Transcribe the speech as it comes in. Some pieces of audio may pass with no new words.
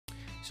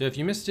So if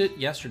you missed it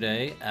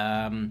yesterday,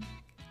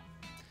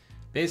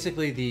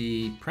 basically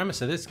the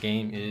premise of this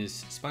game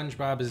is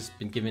SpongeBob has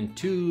been given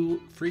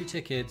 2 free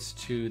tickets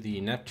to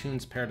the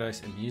Neptune's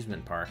Paradise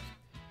amusement park,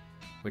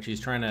 which he's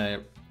trying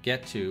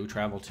to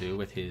travel to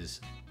with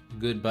his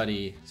good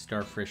buddy,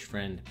 starfish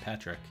friend,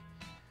 Patrick.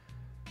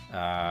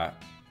 But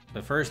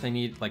first they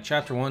need, like,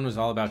 chapter 1 was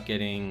all about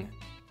getting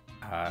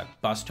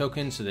bus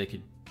tokens so they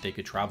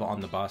could travel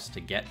on the bus to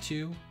get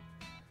to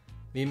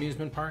the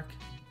amusement park.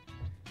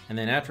 And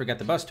then after we got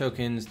the bus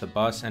tokens, the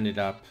bus ended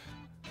up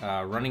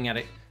running at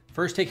it,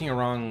 first taking a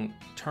wrong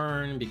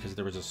turn because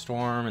there was a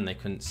storm and they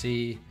couldn't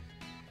see.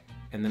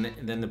 And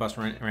then the bus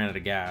ran out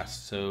of gas.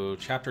 So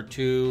chapter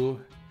 2,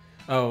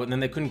 and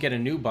then they couldn't get a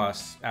new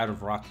bus out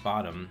of Rock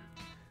Bottom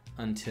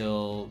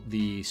until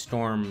the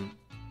storm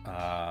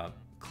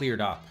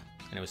cleared up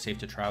and it was safe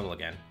to travel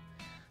again.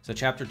 So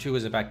chapter 2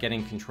 is about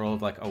getting control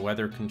of, like, a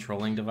weather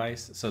controlling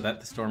device so that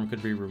the storm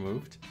could be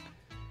removed.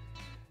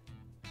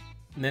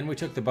 And then we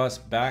took the bus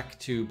back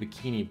to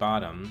Bikini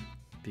Bottom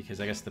because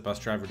I guess the bus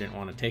driver didn't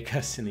want to take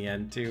us in the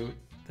end to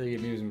the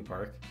amusement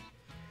park.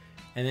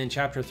 And then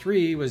chapter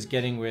 3 was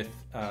getting with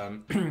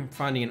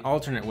finding an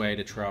alternate way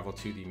to travel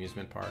to the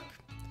amusement park,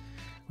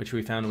 which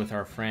we found with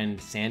our friend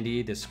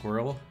Sandy the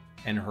squirrel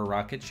and her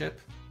rocket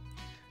ship.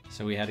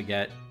 So we had to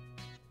get,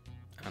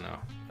 I don't know,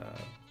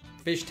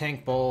 a fish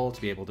tank bowl to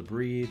be able to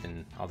breathe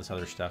and all this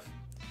other stuff.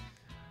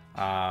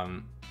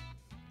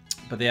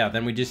 But yeah,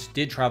 then we just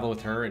did travel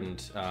with her,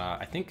 and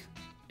I think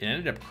it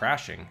ended up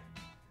crashing,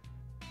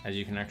 as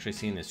you can actually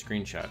see in this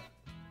screenshot.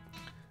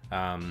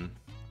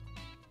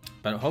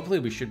 But hopefully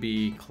we should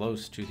be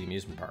close to the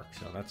amusement park,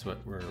 so that's what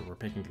we're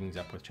picking things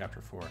up with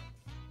chapter 4. At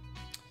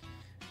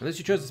least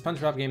you chose the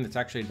SpongeBob game that's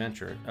actually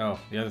adventure. Oh,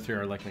 the other 3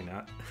 are likely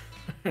not.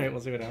 All right,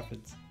 we'll see what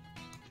happens.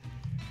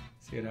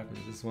 See what happens.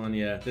 This one,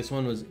 yeah, this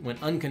one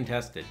went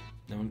uncontested.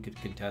 No one could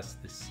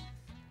contest this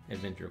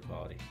adventure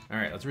quality. All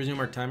right, let's resume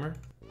our timer.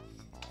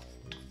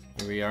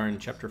 Here we are in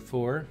chapter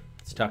 4.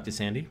 Let's talk to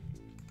Sandy.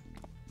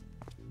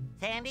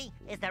 Sandy,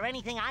 is there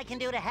anything I can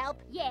do to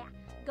help? Yeah,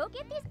 go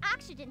get these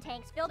oxygen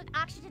tanks filled at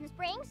Oxygen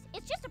Springs.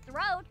 It's just up the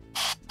road.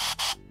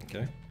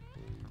 Okay.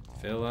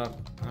 Fill up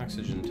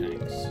oxygen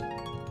tanks.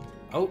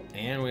 Oh,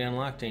 and we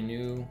unlocked a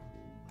new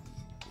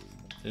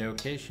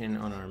location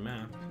on our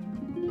map.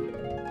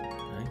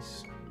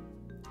 Nice.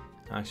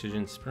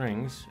 Oxygen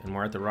Springs, and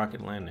we're at the rocket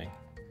landing.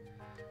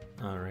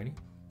 Alrighty.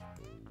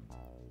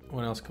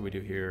 What else could we do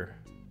here?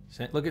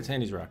 Look at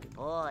Sandy's rocket.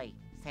 Boy,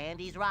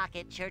 Sandy's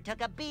rocket sure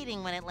took a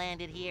beating when it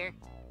landed here.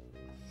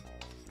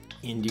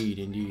 Indeed,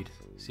 indeed.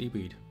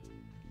 Seaweed.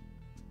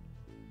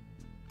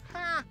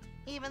 Huh,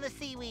 even the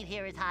seaweed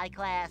here is high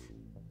class.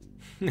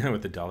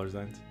 With the dollar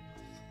signs.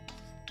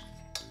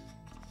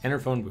 And her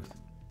phone booth.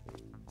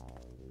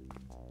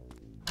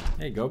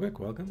 Hey, Gobik,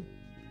 welcome.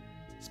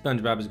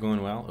 SpongeBob is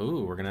going well.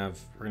 Ooh, we're gonna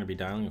be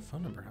dialing a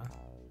phone number, huh?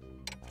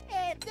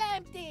 It's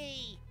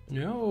empty!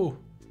 No.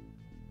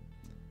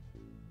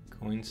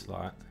 Coin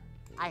slot.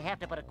 I have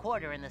to put a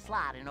quarter in the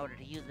slot in order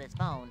to use this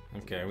phone.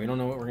 Okay, we don't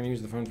know what we're gonna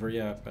use the phone for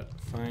yet, but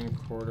find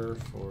quarter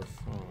for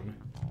phone.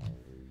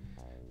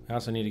 I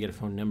also need to get a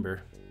phone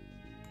number.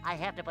 I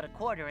have to put a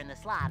quarter in the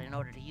slot in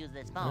order to use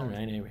this phone. All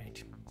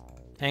right.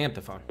 Hang up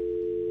the phone.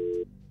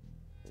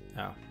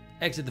 Oh,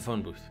 exit the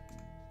phone booth,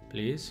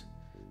 please.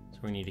 So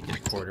we need to get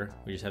a quarter.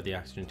 We just have the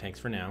oxygen tanks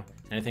for now.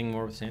 Anything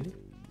more with Sandy?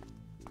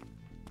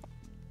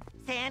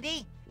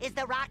 Sandy, is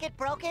the rocket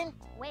broken?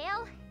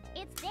 Well,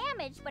 it's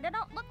damaged, but it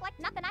don't look like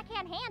nothing I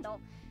can't handle.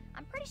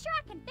 I'm pretty sure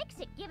I can fix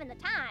it given the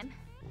time.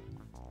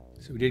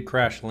 So we did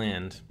crash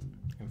land.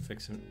 I'm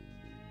fixing.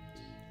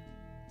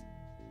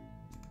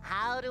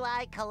 How do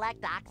I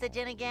collect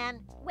oxygen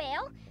again?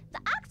 Well, the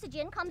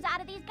oxygen comes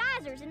out of these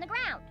geysers in the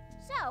ground.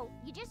 So,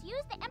 you just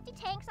use the empty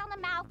tanks on the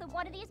mouth of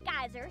one of these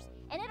geysers,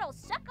 and it'll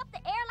suck up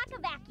the air like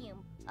a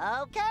vacuum.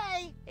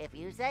 Okay, if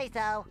you say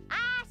so.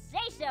 I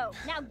say so.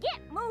 Now get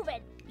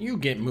moving. You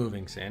get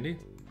moving, Sandy.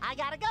 I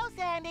gotta go,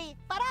 Sandy,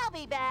 but I'll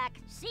be back.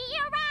 See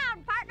you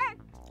around, partner.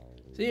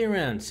 See you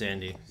around,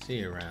 Sandy. See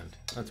you around.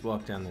 Let's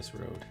walk down this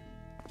road.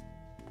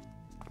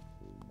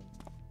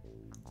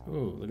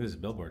 Ooh, look at this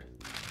billboard.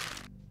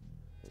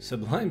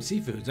 Sublime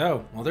Seafoods.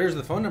 Oh, well, there's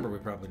the phone number we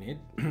probably need.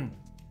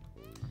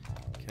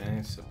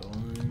 Okay,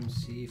 Sublime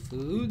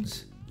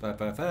Seafoods.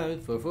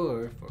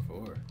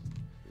 555-4444.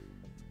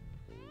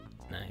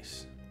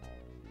 Nice.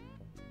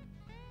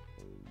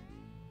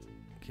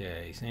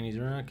 Okay, Sandy's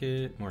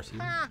rocket. More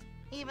seaweed. Huh,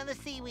 even the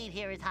seaweed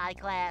here is high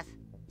class.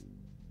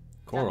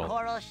 Coral. The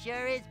coral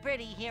sure is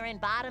pretty here in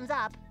Bottoms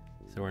Up.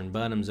 So we're in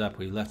Bottoms Up.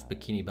 We left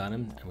Bikini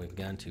Bottom, and we've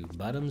gone to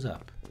Bottoms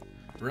Up.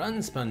 Run,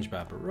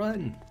 SpongeBob,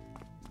 run!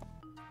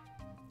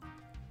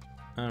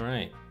 All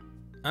right.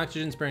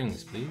 Oxygen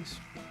Springs, please.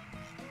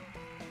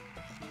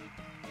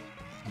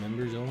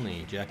 Members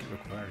only. Jacket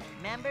required.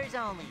 Members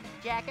only.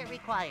 Jacket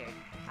required.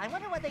 I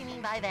wonder what they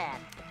mean by that.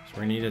 So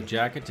we're gonna need a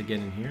jacket to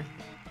get in here.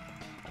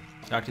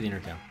 Talk to the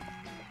intercom.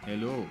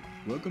 Hello,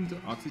 welcome to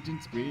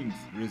Oxygen Springs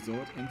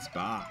Resort and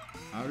Spa.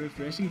 Our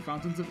refreshing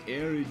fountains of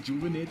air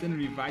rejuvenate and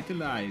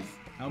revitalize.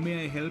 How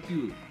may I help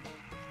you?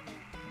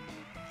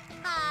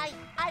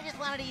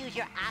 just wanted to use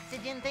your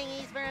oxygen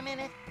thingies for a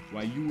minute?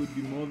 Why, you would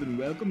be more than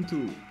welcome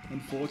to.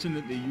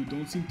 Unfortunately, you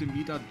don't seem to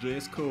meet our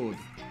dress code.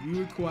 We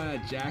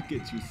require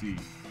jackets, you see.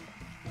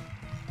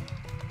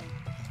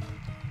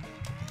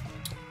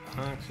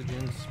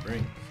 Oxygen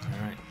springs.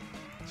 Alright.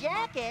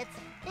 Jackets?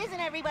 Isn't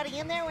everybody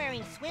in there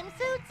wearing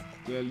swimsuits?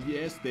 Well,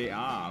 yes, they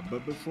are,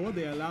 but before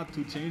they're allowed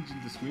to change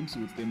into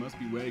swimsuits, they must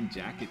be wearing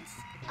jackets.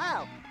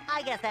 Oh,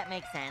 I guess that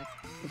makes sense.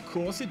 Of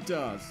course it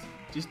does.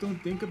 Just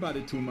don't think about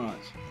it too much.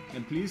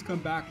 And please come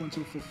back once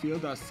you've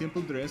fulfilled our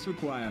simple dress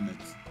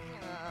requirements.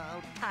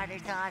 Oh, tartar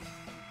sauce.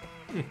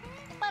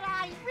 But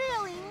I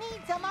really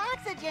need some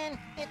oxygen.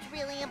 It's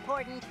really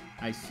important.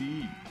 I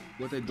see.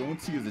 What I don't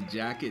see is a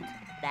jacket.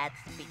 That's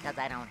because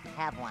I don't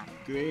have one.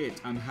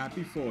 Great, I'm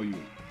happy for you.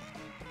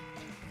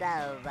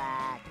 So,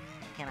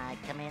 can I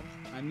come in?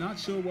 I'm not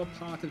sure what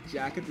part of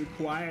jacket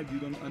required you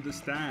don't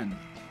understand.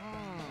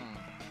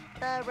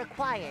 The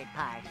required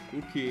part.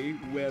 Okay,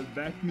 well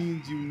that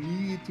means you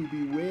need to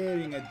be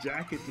wearing a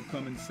jacket to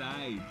come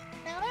inside.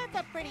 Now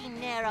that's a pretty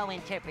narrow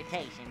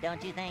interpretation,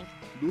 don't you think?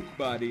 Look,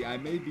 buddy, I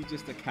may be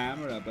just a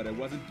camera, but I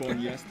wasn't born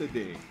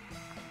yesterday.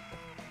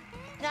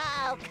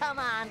 No, come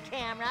on,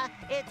 camera.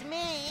 It's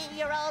me,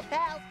 your old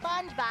pal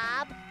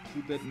SpongeBob.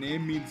 Should that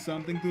name mean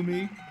something to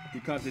me?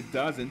 Because it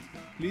doesn't.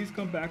 Please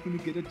come back when you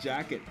get a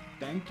jacket.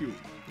 Thank you.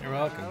 You're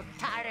welcome. Oh,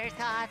 tartar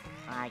sauce.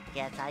 I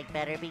guess I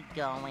better be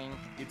going.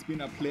 It's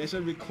been a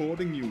pleasure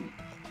recording you.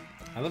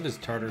 I love his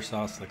tartar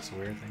sauce like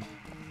swear thing.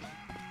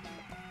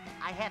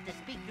 I have to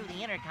speak through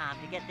the intercom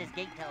to get this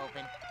gate to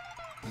open.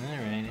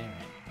 Alright.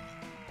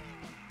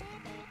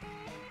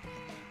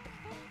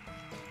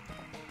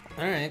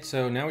 Alright,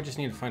 so now we just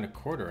need to find a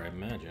quarter, I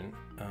imagine.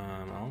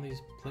 All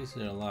these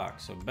places are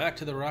locked. So back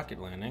to the rocket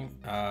landing.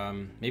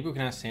 Maybe we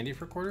can ask Sandy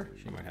for a quarter?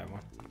 She might have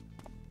one.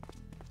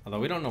 Although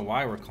we don't know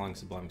why we're calling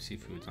Sublime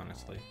Seafoods,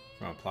 honestly,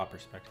 from a plot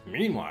perspective.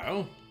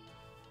 Meanwhile...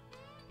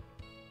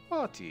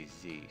 What is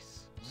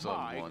this?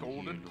 Someone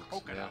here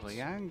looks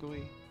very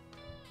angry.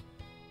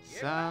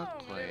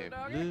 Sacre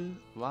bleu,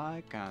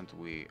 why can't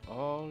we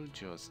all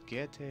just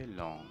get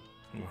along?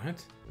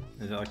 What?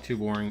 Is that like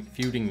two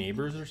feuding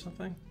neighbors or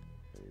something?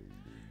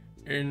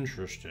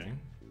 Interesting.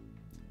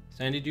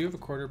 Sandy, do you have a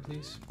quarter,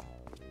 please?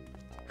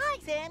 Hi,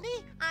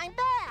 Sandy. I'm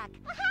back.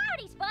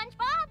 Howdy,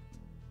 SpongeBob!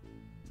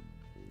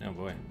 Oh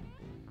boy.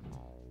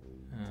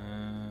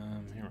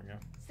 Here we go.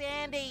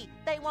 Sandy,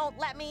 they won't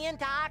let me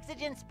into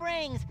Oxygen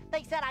Springs.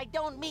 They said I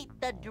don't meet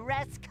the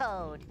dress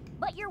code.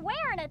 But you're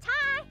wearing a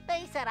tie.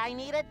 They said I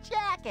need a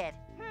jacket.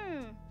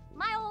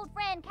 My old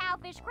friend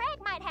Cowfish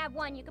Craig might have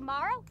one you can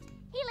borrow.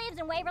 He lives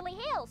in Waverly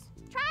Hills.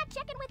 Try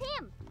checking with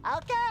him.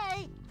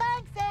 Okay.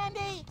 Thanks,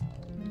 Sandy.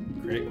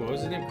 What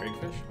was his name?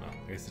 Craigfish? Well,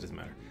 I guess it doesn't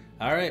matter.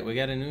 All right, we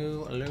got a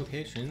new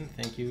location.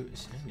 Thank you,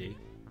 Sandy.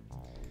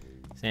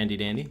 Sandy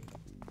Dandy.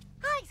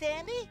 Hi,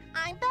 Sandy.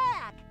 I'm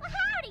back.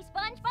 Howdy,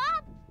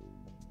 SpongeBob!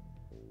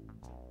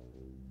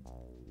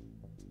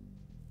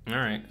 All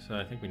right, so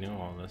I think we know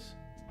all this.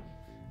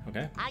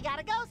 Okay. I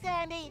gotta go,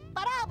 Sandy,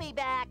 but I'll be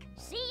back.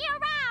 See you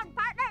around,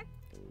 partner!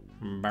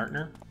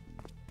 Partner.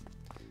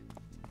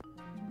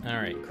 All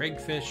right,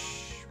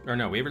 Craigfish, or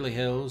no, Waverly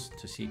Hills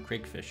to see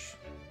Craigfish.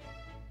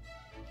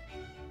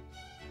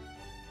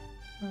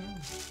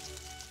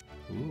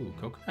 Ooh,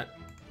 coconut.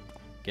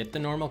 Get the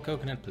normal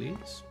coconut,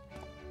 please.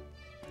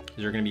 Is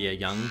there gonna be a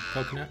young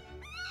coconut?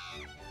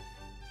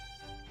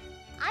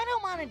 I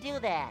don't want to do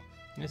that.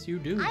 Yes, you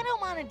do. I don't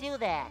want to do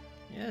that.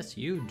 Yes,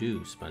 you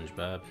do,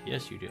 SpongeBob.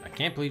 Yes, you do. I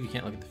can't believe you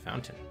can't look at the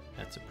fountain.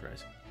 That's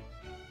surprising.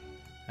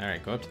 All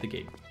right, go up to the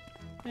gate.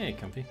 Hey,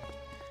 Comfy.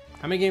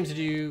 How many games did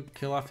you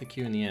kill off the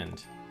queue in the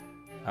end?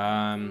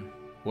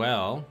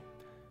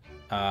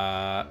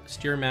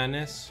 Steer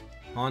Madness,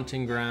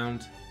 Haunting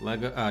Ground,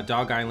 Lego,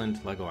 Dog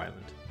Island, Lego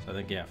Island. So I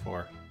think, yeah,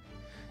 4.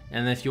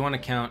 And if you want to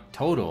count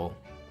total,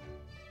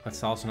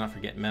 let's also not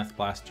forget Meth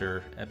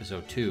Blaster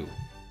Episode 2.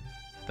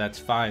 That's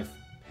 5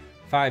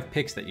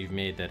 picks that you've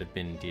made that have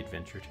been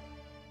de-adventured.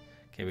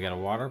 Okay, we got a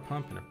water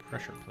pump and a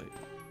pressure plate.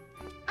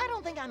 I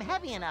don't think I'm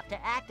heavy enough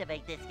to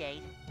activate this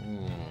gate.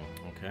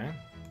 Okay.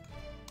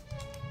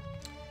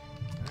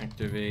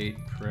 Activate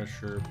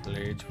pressure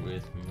plate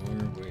with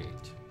more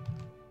weight.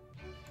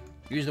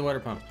 Use the water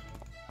pump.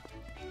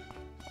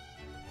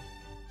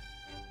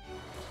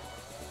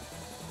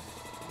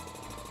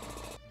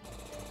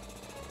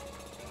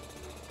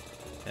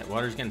 That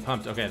water's getting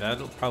pumped. Okay,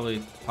 that'll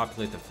probably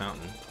populate the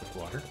fountain with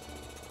water.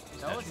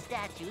 Those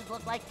statues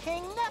look like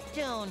King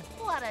Neptune.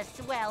 What a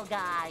swell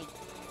guy.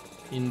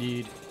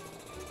 Indeed.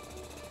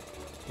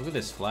 Look at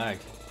this flag.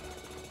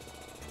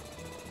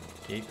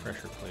 Gate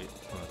pressure plate.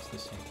 Oh, it's the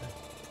same thing.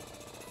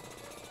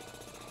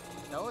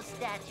 Those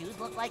statues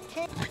look like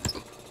King...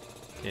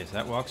 Okay, so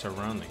that walks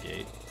around the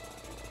gate.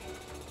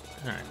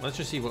 All right, let's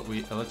just see what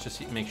we... let's just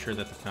see, make sure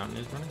that the fountain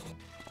is running.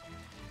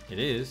 It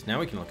is.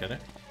 Now we can look at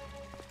it.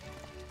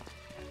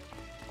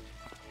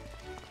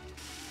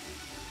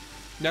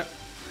 Nope.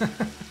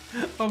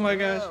 Oh my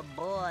gosh. Oh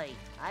boy,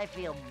 I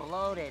feel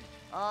bloated.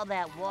 All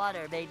that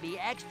water made me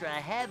extra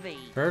heavy.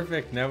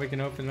 Perfect. Now we can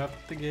open up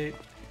the gate.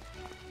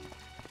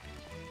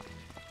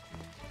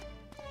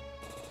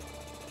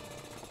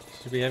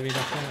 Should be heavy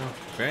enough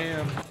now.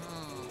 Bam.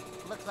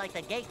 Looks like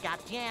the gate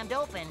got jammed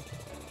open.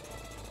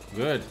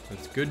 Good.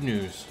 That's good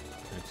news.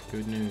 That's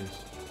good news.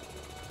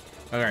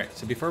 Alright,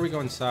 so before we go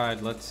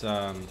inside, let's,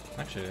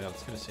 actually, yeah,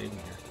 let's get a save in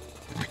here.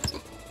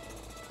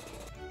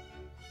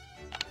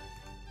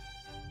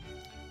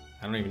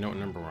 I don't even know what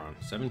number we're on.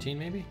 17,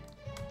 maybe?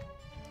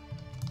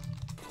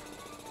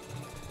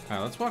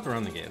 Alright, let's walk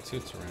around the gate. Let's see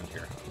what's around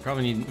here. We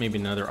probably need maybe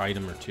another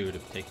item or two to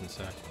take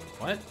inside.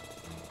 What?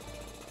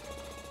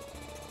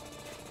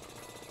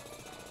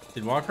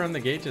 Did walk around the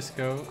gate just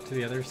go to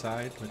the other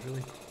side,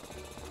 literally?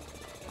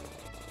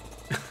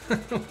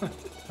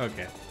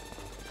 Okay.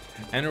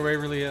 Enter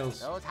Waverly Hills.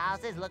 Those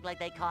houses look like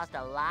they cost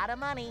a lot of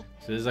money.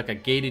 So this is like a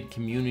gated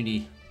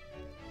community.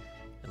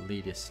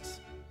 Elitists.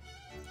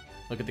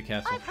 Look at the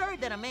castle. I've heard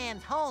that a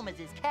man's home is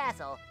his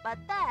castle, but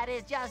that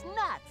is just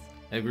nuts.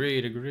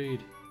 Agreed,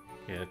 agreed.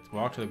 Okay, let's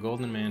walk to the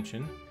Golden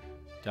Mansion.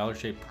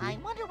 Dollar-shaped pool. I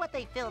wonder what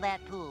they fill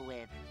that pool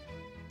with.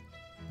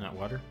 Not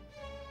water.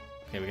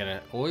 Okay, we got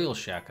an oil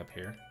shack up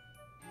here.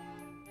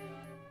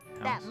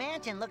 That House.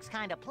 mansion looks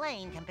kind of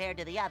plain compared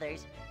to the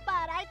others,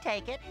 but I'd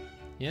take it.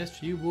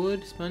 Yes, you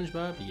would,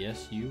 SpongeBob.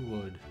 Yes, you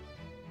would.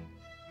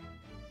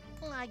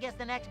 I guess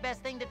the next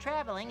best thing to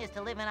traveling is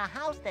to live in a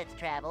house that's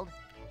traveled.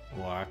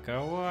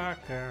 Waka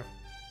waka.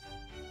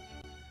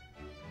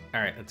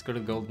 Alright, let's go to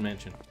the Golden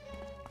Mansion.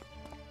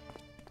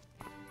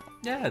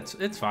 Yeah,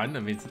 it's fun. I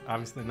mean, it's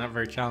obviously not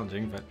very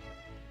challenging, but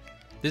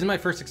this is my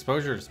first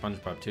exposure to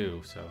SpongeBob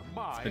too, so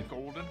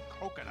golden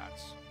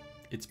coconuts.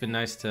 it's been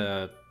nice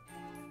to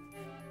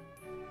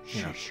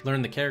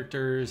learn the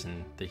characters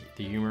and the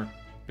humor.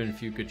 Been a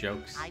few good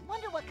jokes. I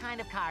wonder what kind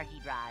of car he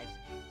drives.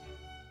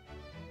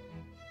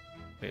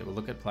 Wait, we'll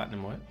look at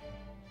Platinum what?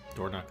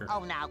 Door knocker.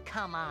 Oh, now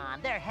come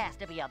on. There has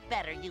to be a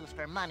better use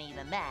for money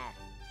than that.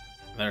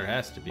 There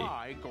has to be.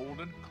 My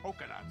golden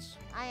coconuts.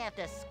 I have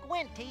to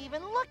squint to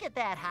even look at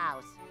that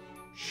house.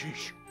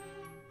 Sheesh.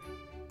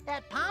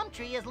 That palm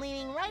tree is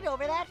leaning right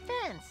over that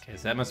fence. Okay,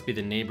 so that must be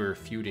the neighbor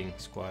feuding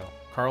squall.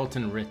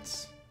 Carlton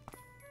Ritz.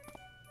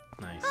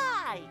 Nice.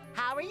 Hi,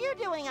 how are you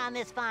doing on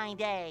this fine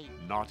day?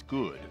 Not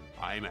good.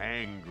 I'm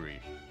angry.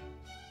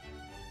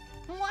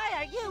 Why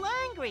are you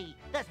angry?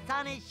 The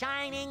sun is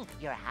shining.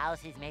 Your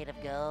house is made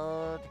of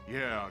gold.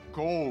 Yeah,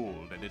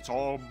 gold, and it's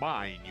all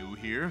mine, you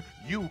hear?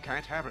 You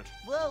can't have it.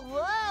 Whoa,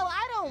 whoa,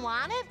 I don't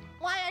want it.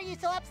 Why are you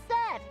so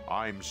upset?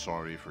 I'm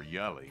sorry for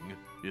yelling.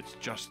 It's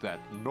just that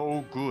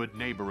no good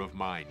neighbor of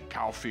mine,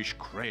 Cowfish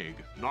Craig,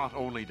 not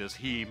only does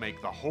he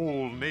make the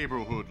whole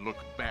neighborhood look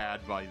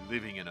bad by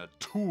living in a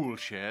tool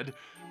shed,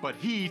 but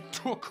he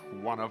took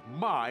one of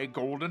my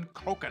golden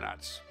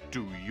coconuts.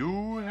 Do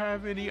you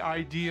have any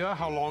idea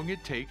how long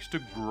it takes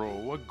to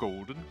grow a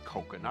golden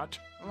coconut?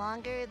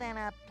 Longer than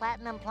a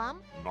platinum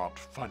plum? Not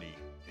funny.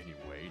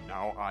 Anyway,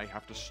 now I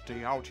have to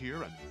stay out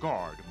here and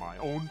guard my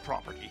own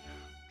property.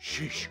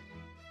 Sheesh.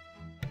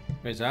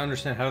 Wait, so I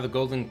understand how the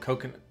golden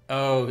coconut...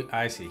 Oh,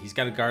 I see. He's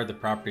got to guard the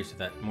property so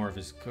that more of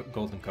his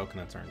golden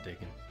coconuts aren't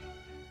taken.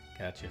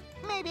 Gotcha.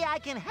 Maybe I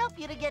can help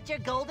you to get your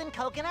golden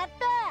coconut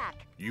back.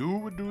 You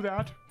would do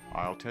that?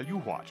 I'll tell you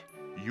what.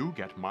 You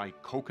get my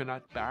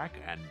coconut back,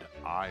 and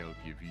I'll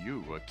give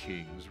you a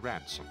king's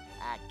ransom.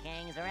 A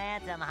king's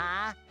ransom,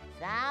 huh?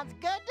 Sounds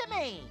good to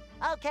me.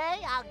 Okay,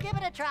 I'll give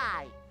it a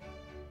try.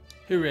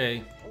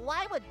 Hooray.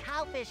 Why would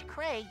Cowfish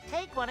Craig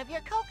take one of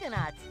your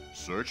coconuts?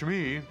 Search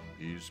me.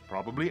 He's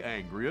probably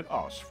angry at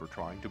us for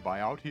trying to buy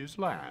out his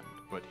land.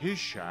 But his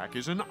shack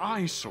is an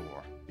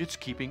eyesore. It's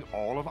keeping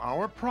all of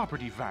our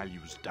property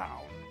values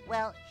down.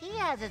 Well, he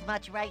has as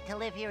much right to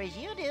live here as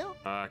you do.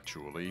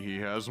 Actually, he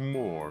has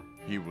more.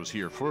 He was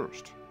here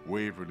first.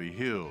 Waverly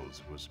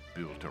Hills was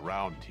built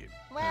around him.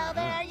 Well,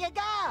 there you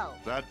go.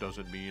 That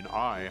doesn't mean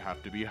I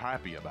have to be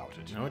happy about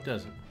it. No, it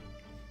doesn't.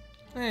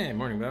 Hey,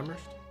 morning, bombers.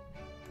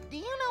 Do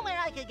you know where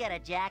I could get a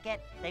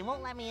jacket? They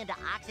won't let me into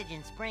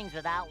Oxygen Springs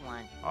without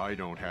one. I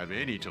don't have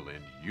any to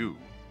lend you.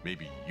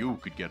 Maybe you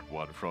could get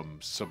one from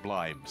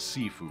Sublime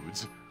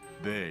Seafoods.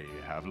 They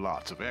have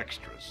lots of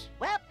extras.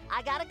 Well,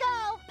 I gotta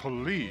go.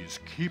 Please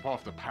keep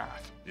off the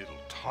path. It'll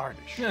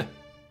tarnish. Can't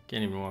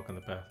even walk on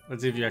the path.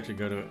 Let's see if you actually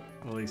go to it.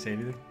 Will he say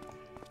anything?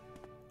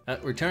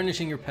 We're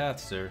tarnishing your path,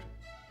 sir.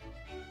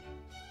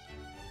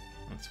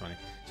 That's funny.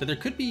 So there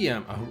could be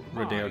a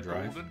Rodeo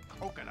Drive. Golden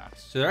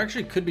coconuts. So there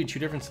actually could be two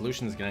different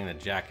solutions to getting the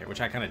jacket,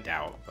 which I kind of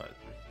doubt, but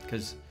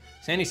because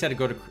Sandy said to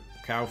go to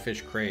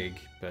Cowfish Craig,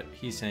 but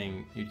he's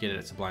saying you'd get it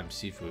at Sublime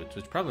Seafoods,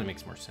 which probably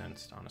makes more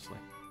sense, honestly.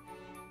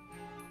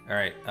 All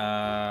right.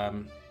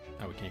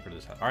 Oh, we can't go to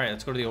this house. All right,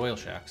 let's go to the oil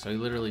shack. So he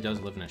literally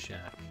does live in a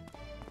shack.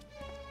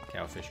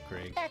 Cowfish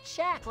Craig. That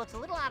shack looks a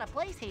little out of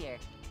place here.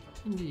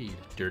 Indeed.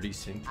 Dirty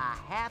sink.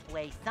 A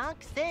halfway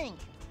sunk sink.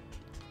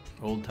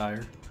 Old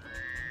tire.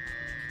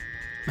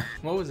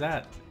 What was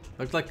that?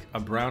 Looked like a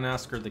brown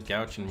Oscar the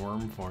Grouch in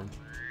worm form.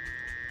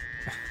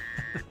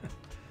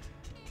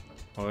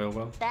 Oil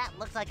well. That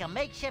looks like a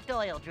makeshift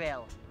oil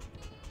drill.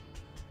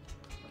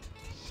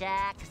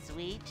 Shack,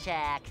 sweet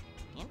shack.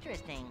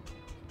 Interesting.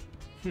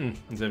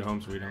 Is it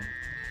home sweet home?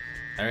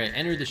 All right,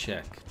 enter the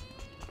shack.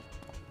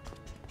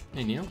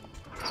 Hey, Neil.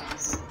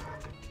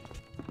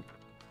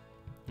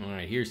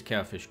 Alright, here's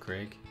Cowfish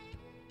Craig.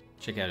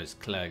 Check out his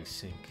clag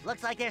sink.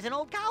 Looks like there's an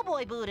old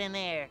cowboy boot in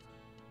there.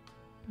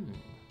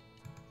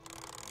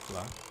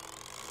 Lock.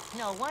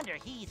 No wonder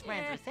he's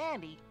friends with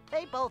Sandy.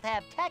 They both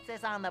have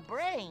Texas on the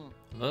brain.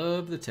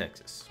 Love the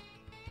Texas.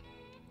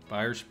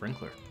 Fire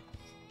sprinkler.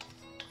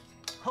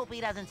 Hope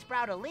he doesn't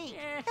sprout a leak.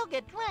 He'll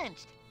get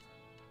drenched.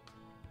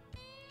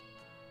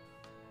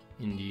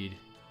 Indeed.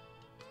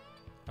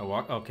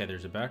 Okay,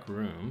 there's a back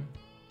room.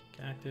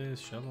 Cactus,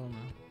 shovel, no.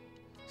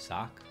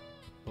 Sock,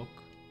 book,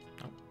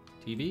 no.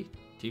 TV?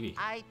 TV.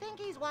 I think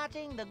he's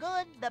watching The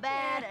Good, the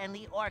Bad, and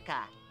the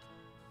Orca.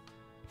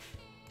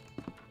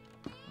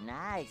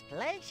 Nice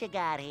place you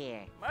got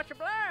here. Much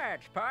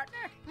obliged,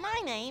 partner. My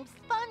name's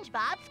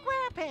SpongeBob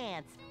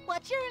SquarePants.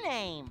 What's your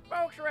name?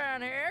 Folks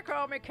around here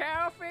call me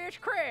Cowfish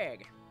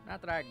Craig.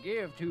 Not that I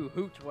give two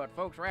hoots what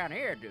folks around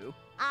here do.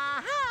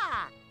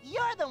 Aha!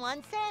 You're the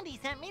one Sandy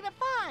sent me to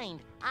find.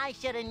 I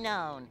should have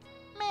known.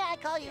 May I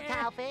call you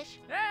Cowfish?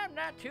 I'm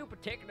not too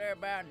particular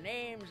about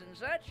names and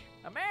such.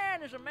 A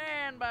man is a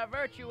man by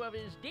virtue of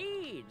his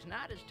deeds,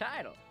 not his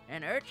title.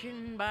 An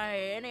urchin by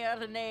any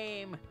other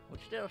name would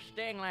still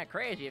sting like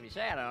crazy if you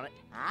sat on it.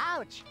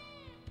 Ouch.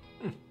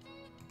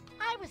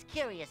 I was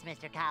curious,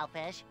 Mr.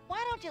 Cowfish.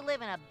 Why don't you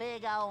live in a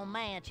big old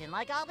mansion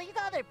like all these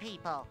other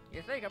people?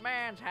 You think a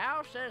man's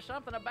house says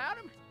something about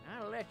him?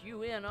 I'll let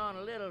you in on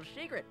a little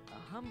secret.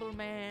 A humble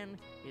man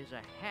is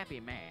a happy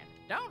man.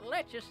 Don't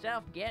let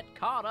yourself get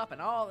caught up in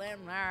all them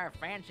there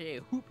fancy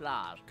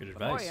hooplas. Good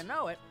advice. Before you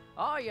know it,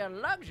 all your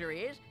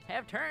luxuries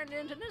have turned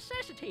into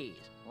necessities.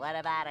 What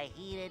about a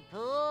heated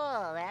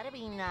pool? That'd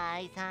be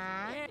nice,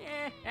 huh?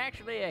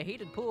 Actually, a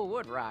heated pool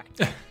would rock.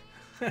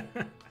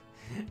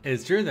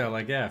 It's true though,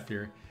 like yeah,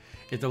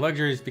 if the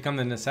luxuries become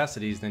the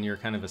necessities, then you're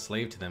kind of a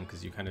slave to them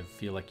because you kind of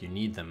feel like you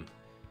need them.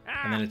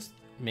 And then it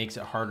makes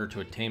it harder to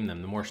attain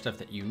them. The more stuff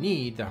that you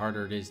need, the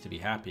harder it is to be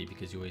happy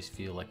because you always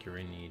feel like you're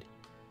in need.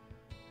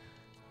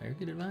 Very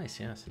good advice,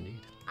 yes, indeed.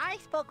 I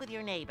spoke with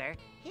your neighbor.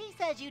 He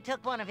says you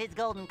took one of his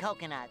golden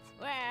coconuts.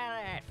 Well,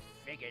 that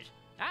figures.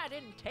 I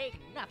didn't take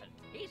nothing.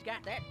 He's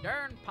got that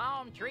darn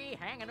palm tree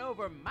hanging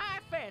over my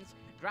fence,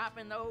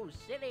 dropping those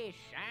silly,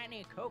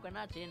 shiny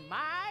coconuts in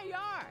my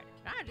yard.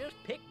 I just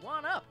picked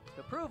one up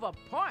to prove a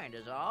point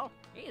is all.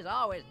 He's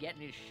always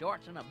getting his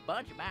shorts in a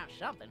bunch about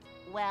something.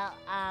 Well,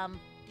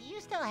 do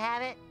you still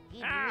have it?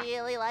 He'd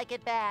really like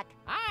it back.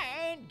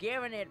 I ain't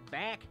giving it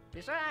back.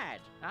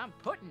 Besides, I'm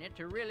putting it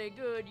to really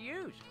good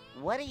use.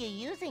 What are you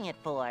using it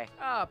for?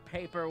 A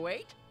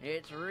paperweight.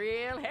 It's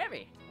real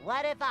heavy.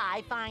 What if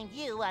I find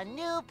you a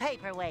new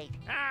paperweight?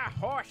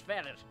 Horse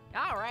feathers.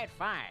 All right,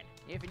 fine.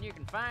 If you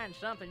can find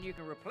something you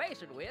can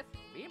replace it with,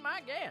 be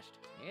my guest.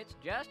 It's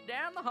just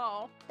down the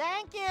hall.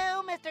 Thank you,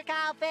 Mr.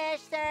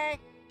 Cowfish, sir.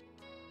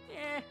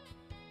 Yeah.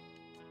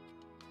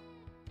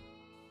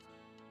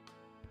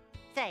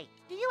 Say,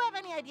 do you have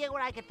any idea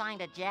where I could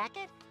find a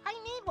jacket? I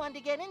need one to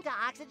get into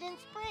Oxygen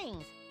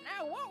Springs.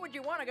 Now, what would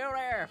you want to go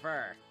there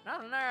for?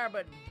 Nothing there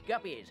but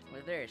guppies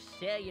with their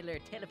cellular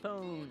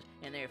telephones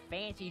and their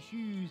fancy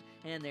shoes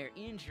and their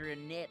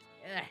intranet.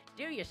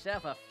 Do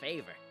yourself a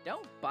favor.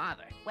 Don't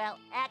bother. Well,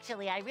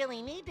 actually, I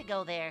really need to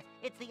go there.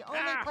 It's the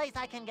only place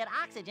I can get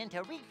oxygen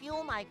to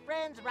refuel my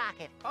friend's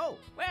rocket. Oh,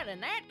 well,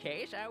 in that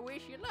case, I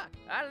wish you luck.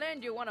 I'll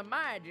lend you one of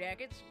my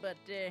jackets, but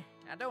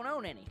I don't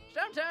own any.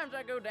 Sometimes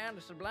I go down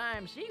to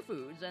Sublime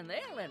Seafoods and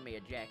they'll lend me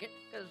a jacket,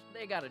 because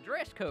they got a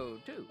dress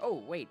code, too.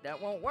 Oh, wait,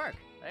 that won't work.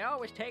 They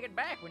always take it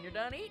back when you're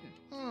done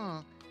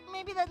eating.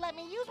 Maybe they'd let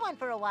me use one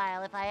for a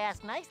while if I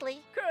ask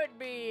nicely. Could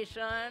be,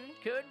 son.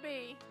 Could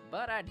be.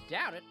 But I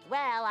doubt it.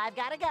 Well, I've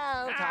got to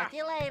go. Talk to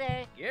you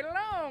later. Get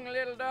along,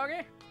 little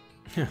doggy.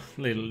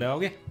 Little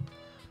doggy.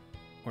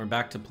 We're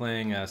back to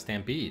playing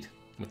Stampede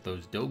with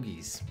those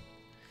doggies.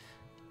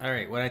 All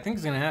right, what I think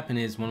is going to happen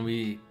is when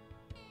we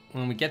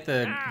get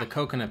the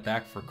coconut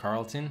back for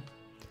Carlton,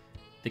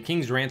 the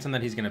king's ransom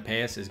that he's going to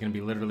pay us is going to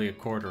be literally a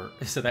quarter,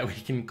 so that we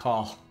can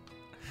call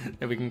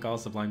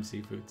Sublime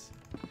Seafoods.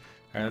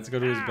 All right, let's go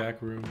to his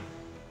back room.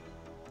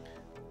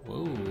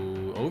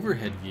 Whoa,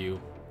 overhead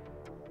view.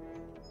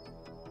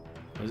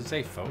 What does it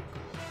say? Folk?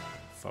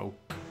 Folk.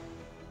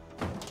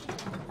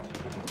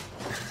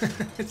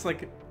 It's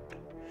like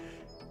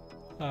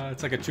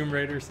a Tomb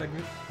Raider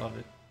segment. Love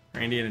it.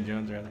 Or Indiana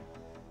Jones, rather.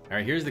 All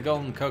right, here's the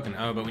golden coconut.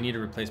 Oh, but we need a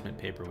replacement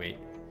paperweight.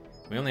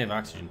 We only have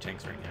oxygen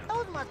tanks right now.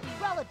 Those must be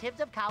relatives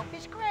of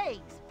Cowfish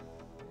Craig's.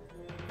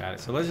 Got it.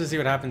 So let's just see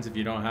what happens if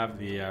you don't have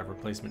the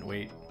replacement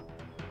weight.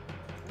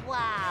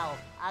 Wow,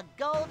 a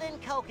golden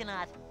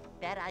coconut.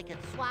 Bet I could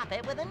swap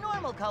it with a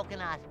normal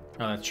coconut.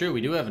 Oh, that's true.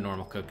 We do have a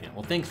normal coconut.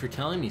 Well, thanks for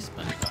telling me,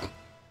 SpongeBob.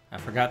 I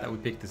forgot that we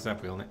picked this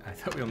up. I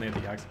thought we only had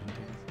the oxygen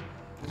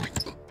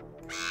tanks.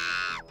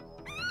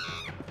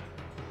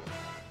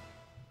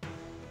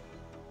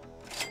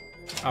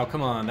 Oh,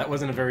 come on. That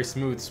wasn't a very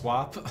smooth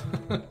swap.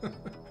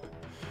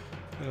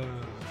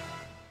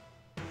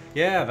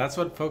 Yeah, that's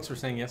what folks were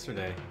saying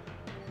yesterday.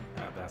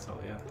 That's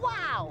all, yeah.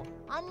 Wow,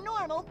 a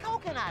normal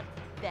coconut.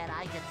 Bet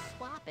I could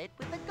swap it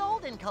with a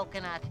golden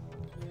coconut.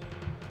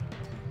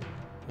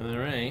 All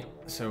right,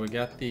 so we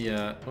got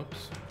the,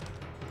 oops.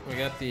 we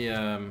got the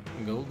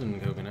golden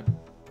coconut.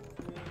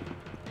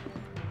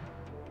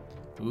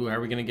 Ooh, how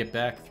are we gonna get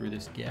back through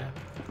this gap?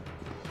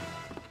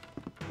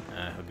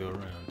 He'll go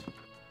around.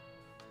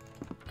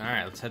 All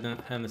right, let's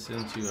hand this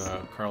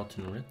into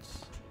Carlton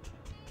Ritz.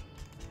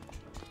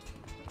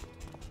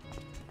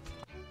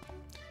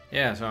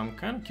 Yeah, so I'm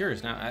kind of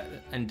curious now.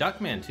 And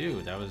Duckman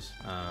too. That was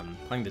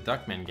playing the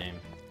Duckman game.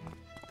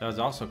 That was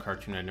also a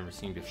cartoon I'd never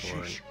seen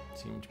before. And it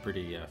seemed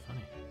pretty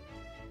funny.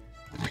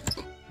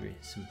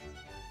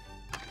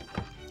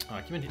 Oh,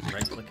 I keep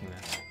right-clicking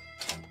that.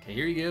 Okay,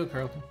 here you go,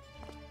 Carlton.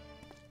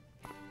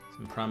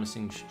 Some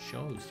promising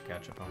shows to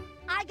catch up on.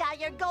 I got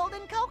your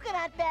golden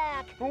coconut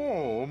back.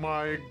 Oh,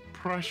 my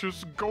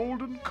precious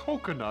golden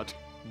coconut.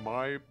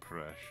 My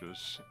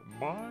precious,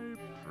 my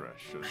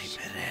precious.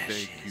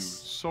 Thank you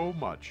so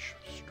much,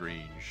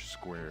 strange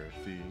square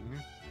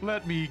thing.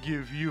 Let me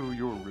give you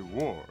your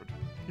reward.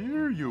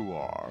 Here you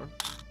are.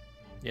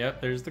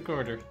 Yep, there's the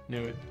quarter.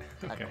 Knew it.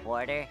 Okay. A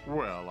quarter?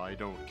 Well, I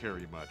don't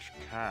carry much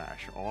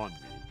cash on me.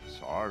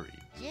 Sorry.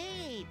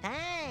 Gee,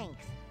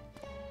 thanks.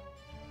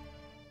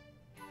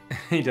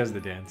 He does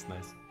the dance,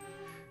 nice.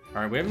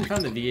 All right, we haven't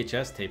found the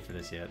VHS tape for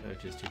this yet,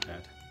 which is too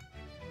bad.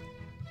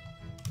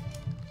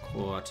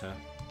 Quarter.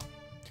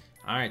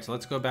 All right, so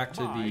let's go back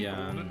to the.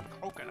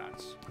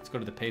 Coconuts. Let's go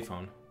to the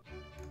payphone.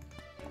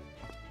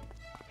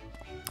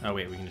 Oh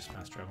wait, we can just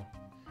fast travel.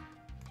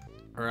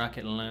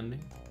 Rocket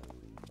landing.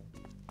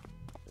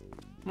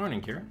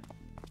 Morning, Kira.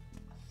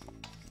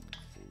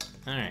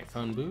 All right,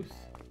 phone booth.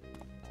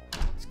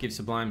 Let's give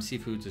Sublime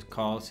Seafoods a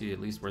call, see at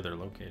least where they're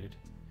located.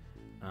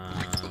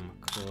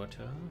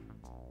 Quota.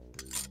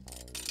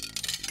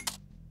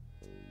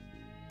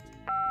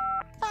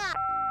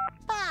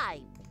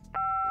 Five,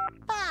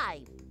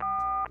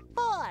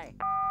 4,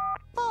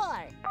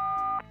 4,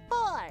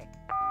 4,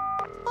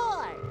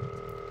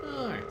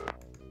 4.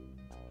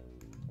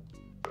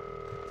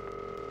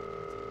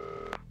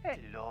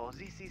 Hello,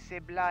 this is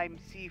Sublime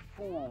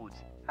Seafoods.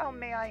 How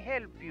may I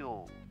help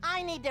you?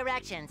 I need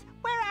directions.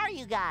 Where are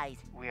you guys?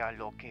 We are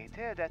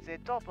located at the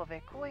top of a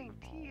quaint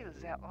hill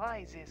that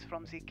rises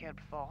from the kelp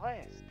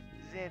forest.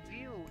 The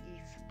view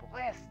is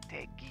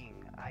breathtaking,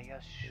 I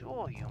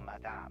assure you,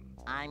 madame.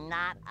 I'm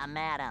not a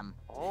madam.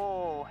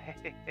 Oh,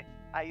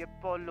 I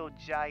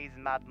apologize,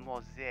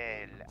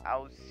 mademoiselle.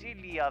 How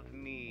silly of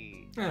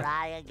me.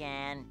 Try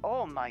again.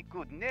 Oh, my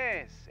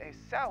goodness.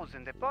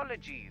 1,000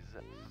 apologies.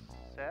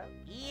 Sir?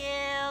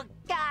 You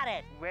got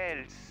it.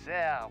 Well,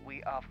 sir,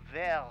 we are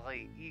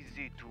very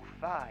easy to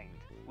find.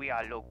 We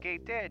are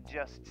located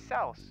just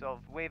south of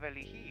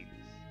Waverly Hills.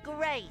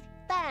 Great.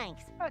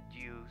 Thanks.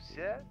 Adieu,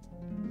 sir.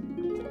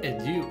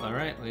 Adieu. All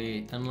right,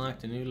 we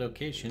unlocked a new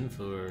location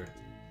for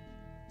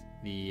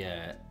the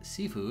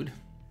seafood.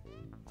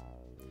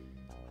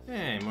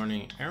 Hey,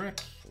 morning,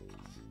 Eric.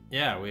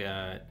 Yeah, we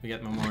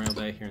got Memorial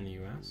Day here in the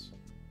U.S.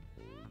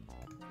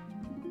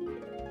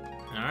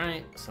 All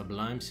right,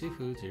 Sublime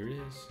Seafoods. Here it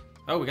is.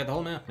 Oh, we got the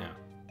whole map now.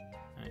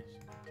 Nice.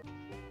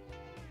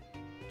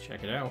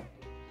 Check it out.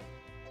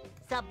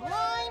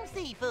 Sublime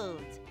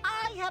Seafoods.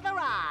 I have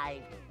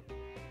arrived.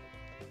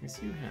 Yes,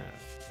 you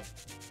have.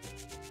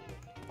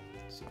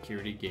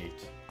 Security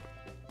gate.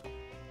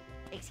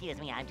 Excuse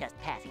me, I'm just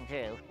passing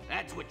through.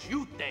 That's what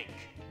you think.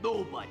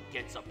 Nobody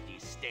gets up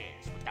these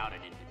stairs without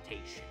an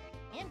invitation.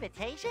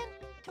 Invitation?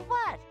 To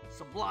what?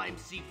 Sublime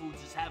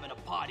Seafoods is having a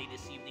party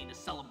this evening to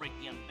celebrate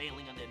the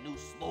unveiling of their new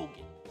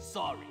slogan.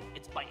 Sorry,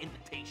 it's by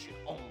invitation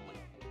only.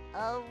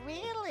 Oh,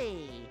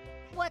 really?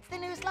 What's the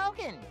new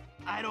slogan?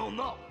 I don't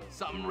know.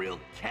 Something real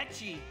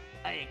catchy,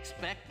 I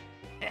expect.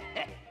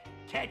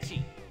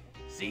 Catchy.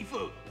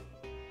 Seafood.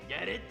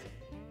 Get it?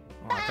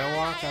 Waka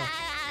waka.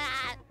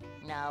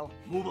 No.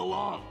 Move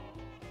along.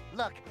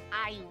 Look,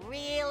 I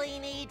really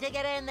need to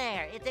get in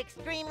there. It's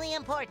extremely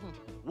important.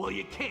 Well,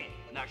 you can't.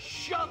 Now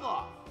shove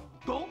off.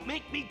 Don't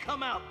make me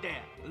come out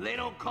there. They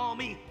don't call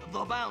me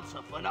the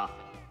bouncer for nothing.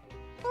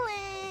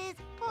 Please,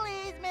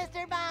 please,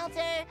 Mr.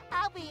 Bouncer.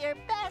 I'll be your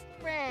best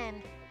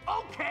friend.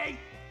 Okay,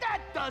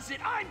 that does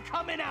it. I'm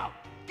coming out.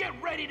 Get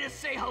ready to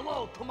say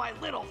hello to my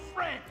little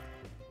friend.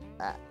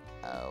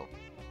 Uh-oh.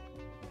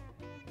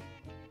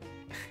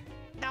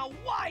 Now,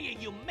 why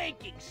are you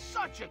making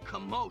such a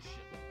commotion?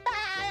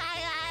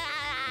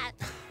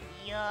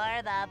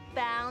 You're the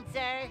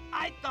bouncer?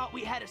 I thought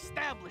we had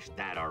established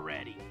that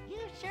already. You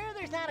sure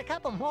there's not a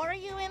couple more of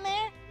you in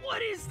there?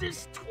 What is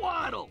this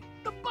twaddle?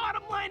 The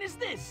bottom line is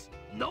this.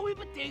 No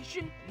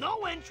invitation,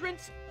 no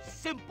entrance,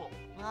 simple.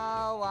 Oh,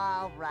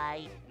 all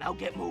right. Now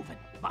get moving.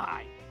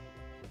 Bye.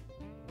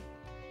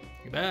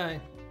 Goodbye.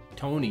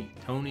 Tony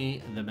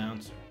the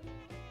bouncer.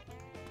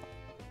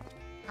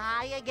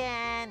 Hi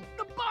again.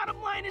 The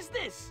bottom line is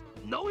this.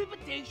 No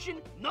invitation,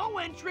 no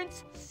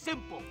entrance,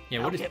 simple. Yeah,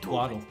 Now what is get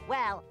twaddle? moving.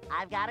 Well,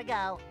 I've got to go.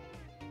 All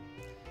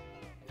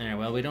right,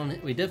 well, we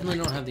definitely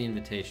don't have the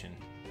invitation.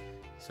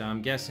 So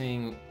I'm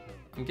guessing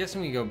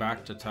we go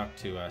back to talk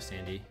to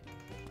Sandy.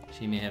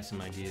 She may have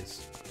some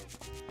ideas.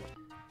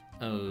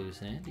 Oh,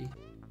 Sandy.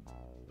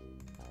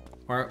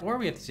 Or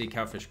we have to see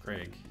Cowfish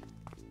Craig.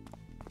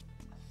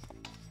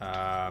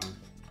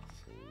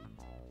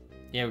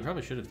 Yeah, we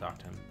probably should have talked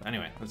to him. But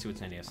anyway, let's see what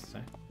Sandy has to say.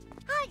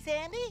 Hi,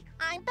 Sandy.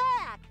 I'm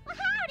back. Well,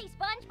 howdy,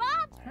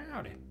 SpongeBob.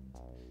 Howdy.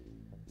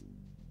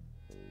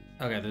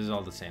 Okay, this is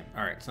all the same.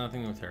 All right, it's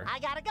nothing with her. I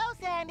gotta go,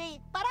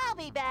 Sandy, but I'll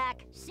be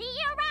back. See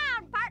you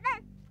around,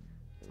 partner.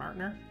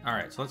 Partner? All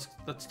right, so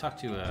let's talk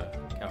to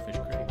Cowfish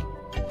Craig.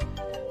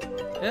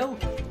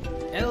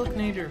 Elk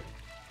Nader.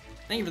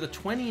 Thank you for the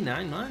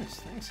 29 months.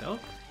 Thanks,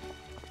 Elk.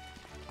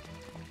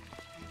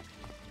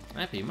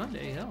 Happy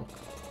Monday, Elk.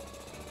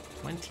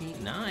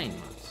 29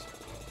 months.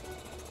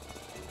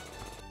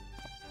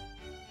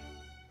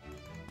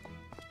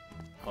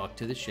 Walk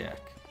to the shack.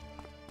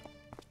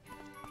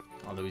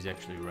 Although he's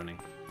actually running.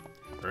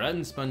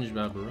 Run,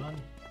 SpongeBob, run.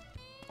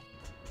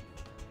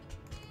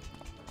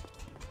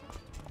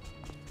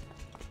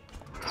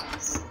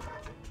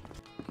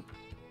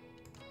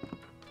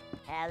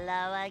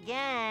 Hello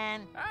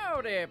again.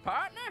 Howdy,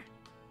 partner.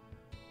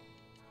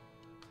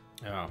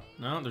 Oh,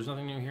 no, there's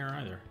nothing new here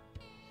either.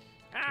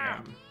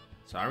 Ah,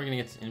 So how are we gonna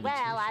get this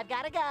invitation? Well, I've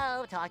gotta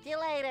go. Talk to you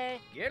later.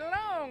 get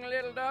along,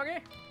 little doggy.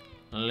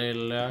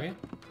 Little doggy.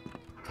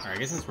 Alright, I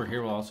guess since we're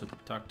here, we'll also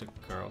talk to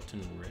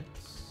Carlton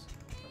Ritz.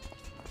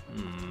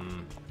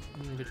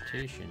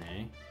 Invitation,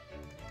 eh?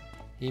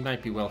 He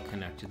might be well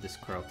connected, this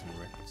Carlton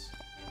Ritz.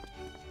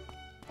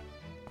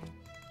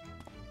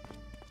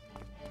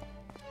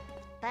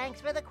 Thanks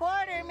for the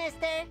quarter,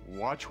 mister.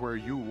 Watch where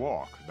you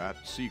walk. That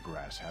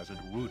seagrass hasn't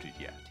rooted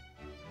yet.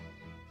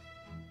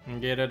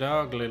 Get a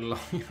dog, little.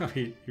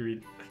 he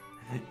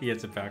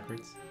gets it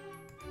backwards.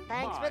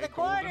 Thanks My for the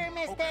quarter, golden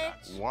mister.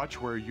 coconuts.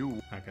 Watch where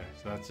you... Okay,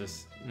 so that's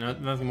just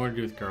nothing more to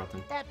do with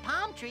Carlton. That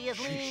palm tree is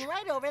leaning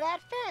right over that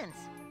fence.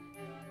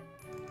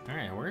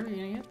 Alright, where are we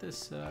gonna get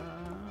this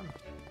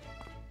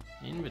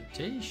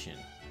invitation?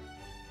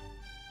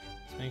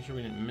 Let's make sure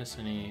we didn't miss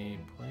any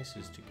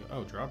places to go.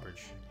 Oh,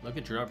 Drawbridge. Look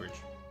at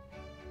Drawbridge.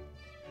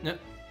 Nope.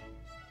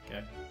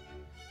 Okay.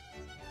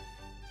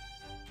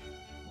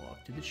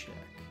 Walk to the shack.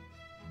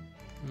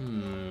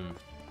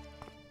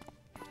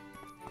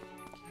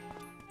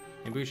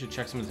 Maybe we should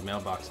check someone's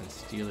mailbox and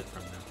steal it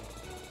from them.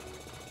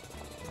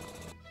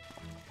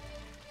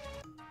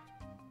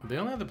 The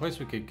only other place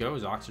we could go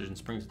is Oxygen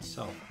Springs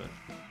itself, but...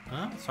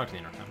 let's talk to the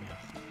intercom, yeah.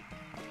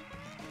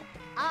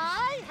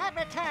 I have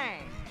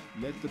returned.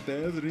 Let the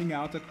bells ring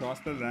out across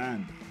the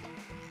land.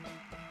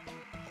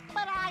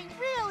 But I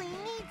really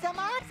need some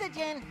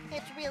oxygen.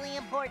 It's really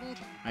important.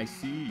 I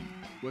see.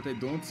 What I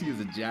don't see is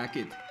a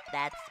jacket.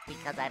 That's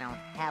because I don't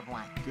have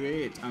one.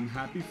 Great, I'm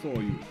happy for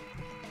you.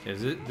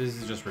 Okay, this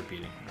is just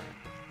repeating.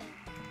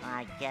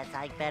 Alright. I guess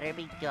I better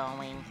be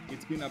going.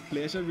 It's been a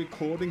pleasure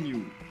recording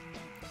you.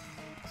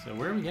 So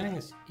where are we getting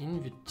this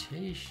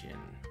invitation?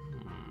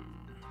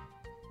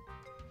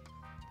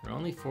 There are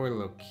only 4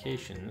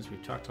 locations.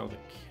 We've talked to all the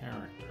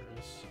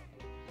characters.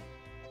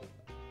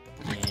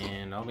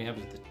 And all we have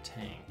is the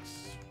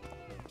tanks.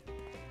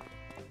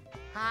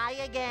 Hi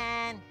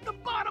again. The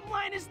bottom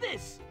line is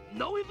this.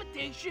 No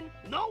invitation,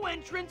 no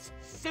entrance,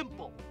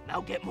 simple.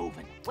 Now get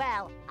moving.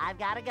 Well, I've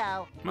gotta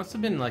go. Must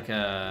have been like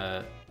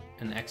an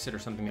exit or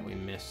something that we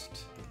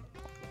missed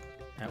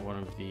at one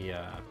of the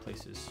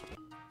places.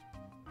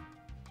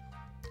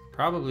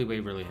 Probably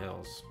Waverly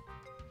Hills.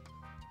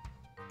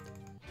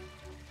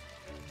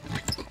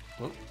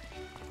 Whoop.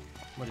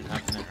 What did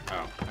happen there?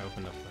 Oh, I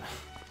opened up the...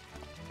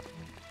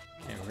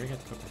 Okay, where do we get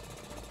the cooker?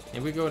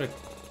 Maybe we go to...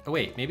 Oh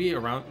wait, maybe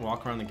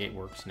walk around the gate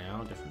works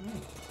now differently?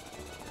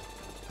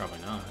 Probably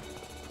not.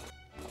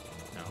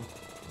 No.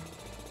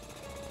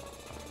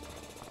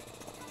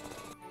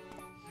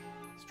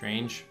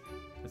 Strange.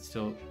 It's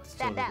still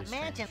really that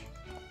strange. mansion.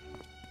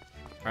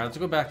 Alright, let's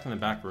go back to the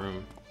back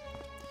room.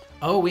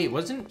 Oh wait,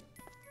 wasn't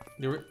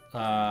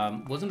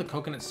the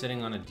coconut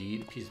sitting on a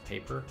piece of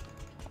paper?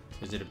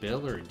 Is it a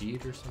bill or a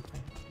deed or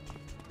something?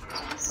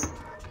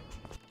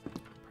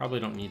 Probably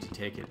don't need to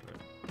take it, but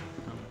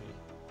probably.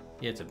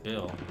 Yeah, it's a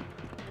bill.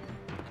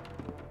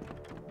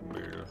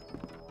 Bill.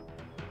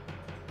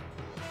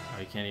 Oh,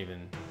 you can't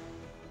even.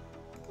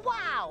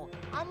 Wow,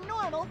 a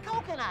normal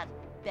coconut.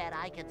 Bet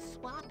I could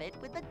swap it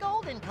with the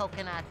golden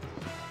coconut.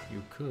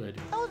 You could.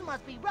 Those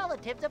must be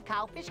relatives of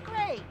Cowfish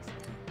Craig's.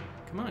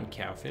 Come on,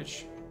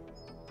 Cowfish.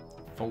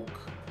 Folk.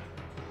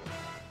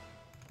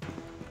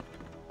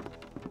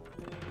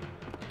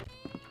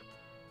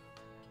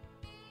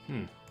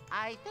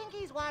 I think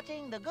he's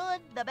watching The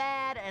Good, the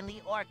Bad, and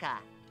the Orca.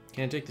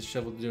 Can't take the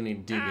shovel to do any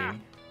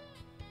digging.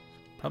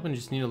 Probably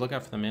just need to look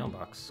out for the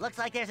mailbox. Looks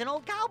like there's an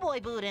old cowboy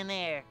boot in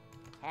there.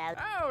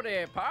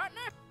 Howdy, partner.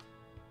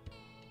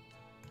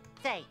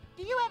 Say,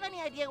 do you have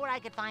any idea where I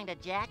could find a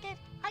jacket?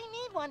 I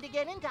need one to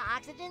get into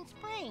Oxygen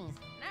Springs.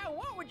 Now,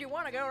 what would you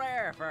want to go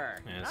there for?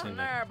 Yeah, Nothing same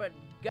there but...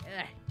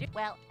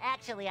 Well,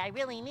 actually, I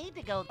really need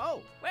to go.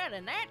 Oh, well,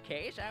 in that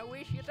case, I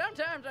wish you...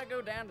 Sometimes I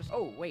go down to...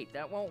 Oh, wait,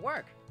 that won't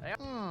work.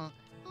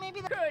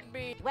 Maybe the... Could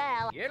be...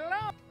 Well... Get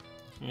along.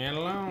 Get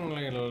along,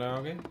 little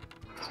doggy.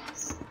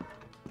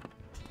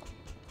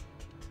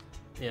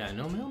 Yeah,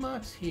 no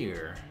mailbox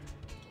here.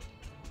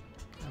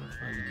 Gotta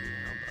find a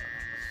mailbox.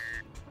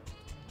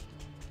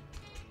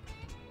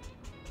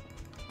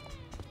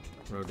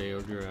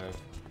 Rodeo Drive.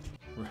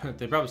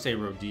 They probably say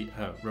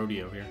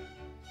rodeo here.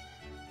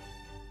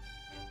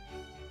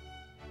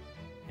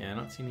 Yeah, I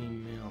don't see any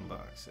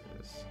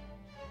mailboxes.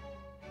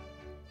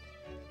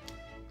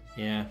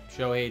 Yeah,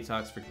 show hates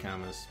Oxford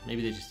commas.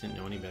 Maybe they just didn't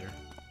know any better.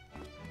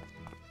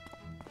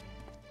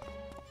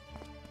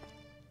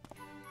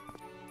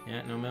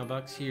 Yeah, no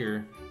mailbox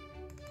here.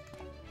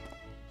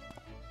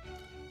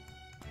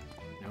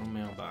 No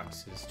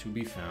mailboxes to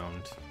be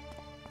found.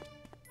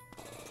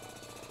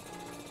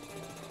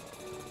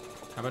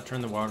 How about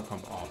turn the water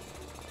pump off?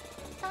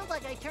 Sounds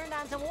like I turned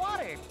on some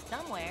water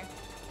somewhere.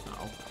 No.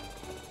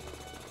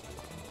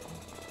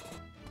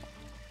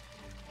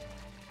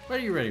 What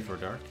are you ready for,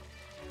 Dark?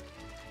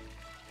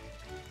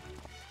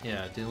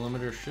 Yeah,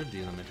 delimiter should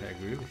delimit. I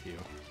agree with you.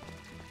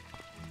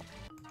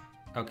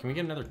 Oh, can we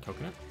get another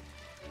coconut?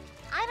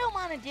 I don't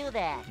want to do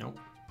that. Nope.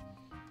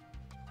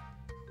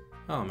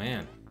 Oh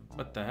man,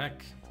 what the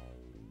heck?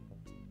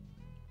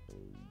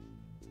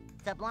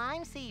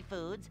 Sublime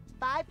Seafoods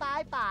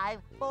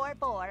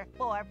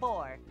 555-4444.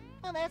 Well,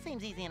 that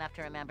seems easy enough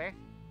to remember.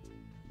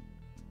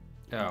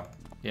 Oh,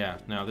 yeah.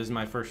 No, this is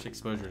my first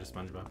exposure to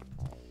SpongeBob.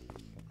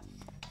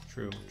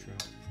 True, true.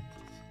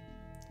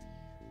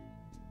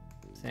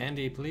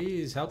 Sandy,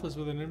 please help us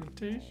with an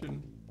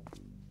invitation.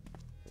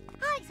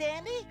 Hi,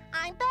 Sandy.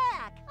 I'm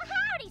back. Well,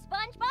 howdy,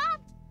 SpongeBob.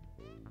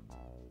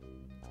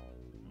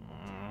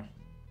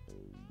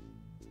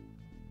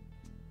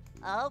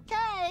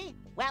 Okay.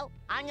 Well,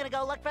 I'm gonna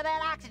go look for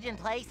that oxygen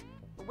place.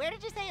 Where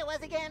did you say it was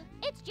again?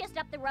 It's just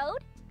up the road.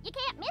 You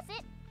can't miss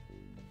it.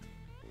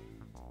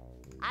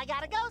 I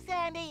gotta go,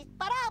 Sandy,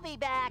 but I'll be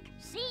back.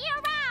 See you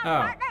around,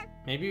 partner.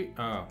 Maybe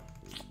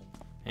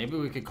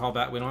we could call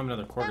back. We don't have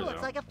another quarter That looks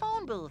though. like a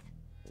phone booth.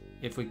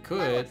 If we That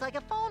could. looks like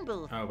a phone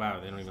booth. Oh wow,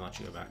 they don't even let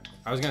you go back.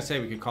 I was gonna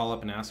say we could call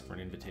up and ask for an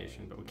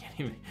invitation, but we can't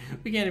even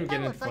get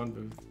in the phone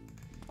booth.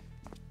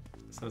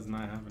 So it's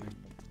not happening.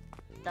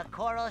 The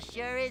coral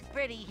sure is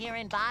pretty here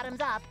in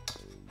Bottoms Up.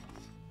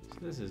 So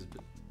this is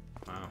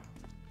wow.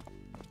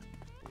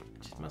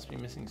 Just must be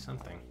missing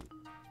something.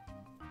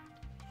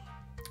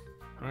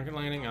 Rocket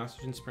Landing,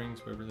 Oxygen Springs,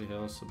 Beverly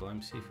Hills,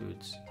 Sublime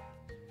Seafoods.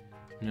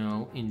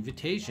 No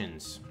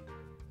invitations.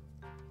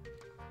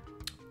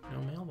 No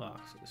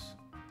mailboxes.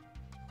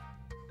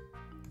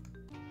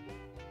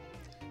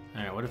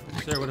 Alright, what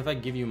if I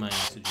give you my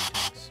oxygen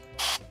tanks?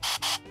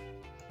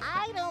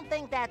 I don't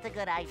think that's a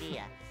good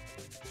idea.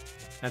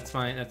 That's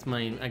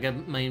mine, I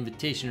got my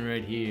invitation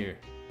right here.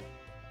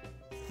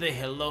 Say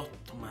hello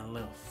to my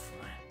little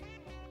friend.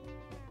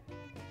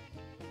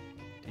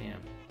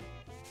 Damn.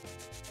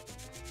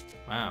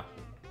 Wow.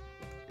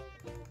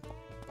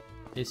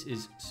 This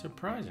is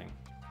surprising.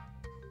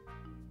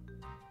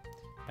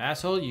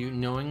 Asshole, you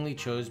knowingly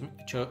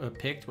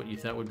picked what you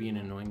thought would be an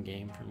annoying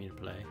game for me to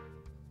play.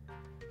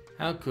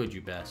 How could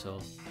you,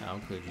 Basil? How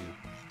could you?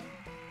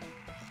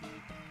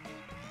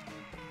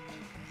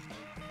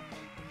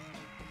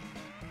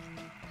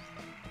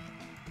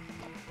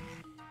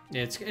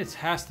 Yeah, it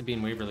has to be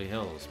in Waverly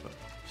Hills, but I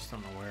just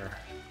don't know where.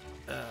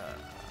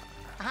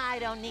 I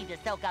don't need to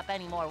soak up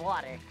any more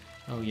water.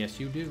 Oh, yes,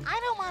 you do. I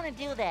don't want to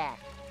do that.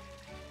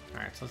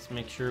 Alright, so let's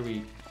make sure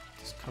we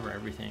just cover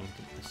everything.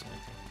 Don't miss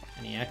anything.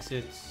 Any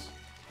exits?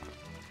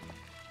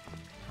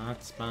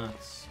 Hot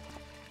spots?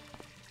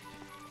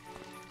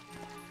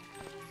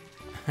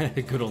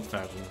 Good old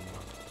fashioned.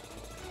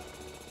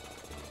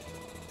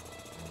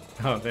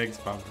 Oh, thanks,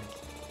 Pompey.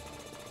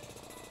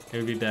 It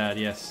would be bad,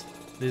 yes.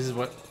 This is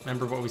what,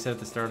 remember what we said at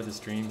the start of the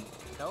stream?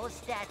 Those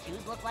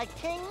statues look like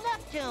King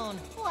Neptune.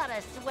 What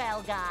a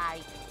swell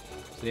guy.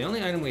 So the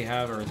only item we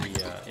have are the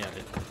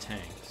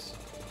tanks.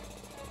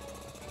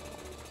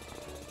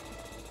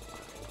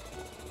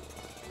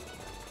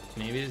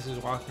 Maybe this is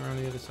walking around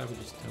the other side, we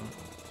just don't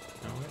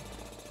know it.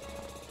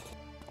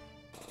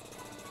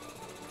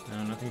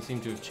 No, nothing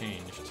seemed to have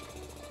changed.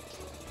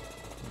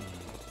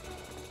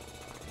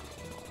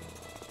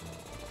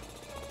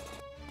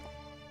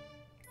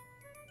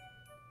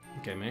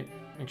 Okay, make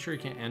sure you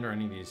can't enter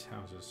any of these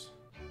houses.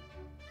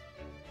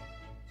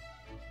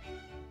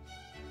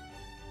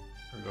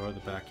 Or go to the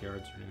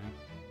backyards or anything.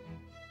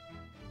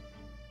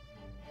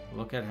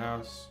 Look at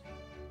house.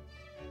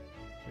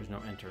 There's no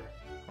enter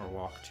or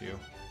walk to.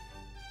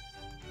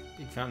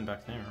 Big fountain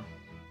back there.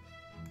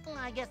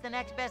 I guess the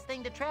next best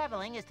thing to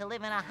traveling is to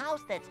live in a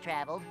house that's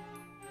traveled.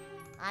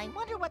 I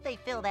wonder what they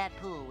fill that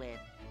pool with.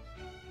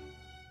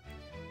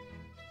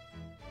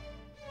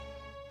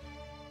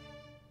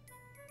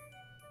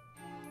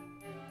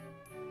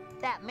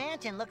 That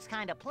mansion looks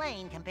kind of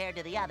plain compared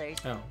to the others.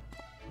 Oh,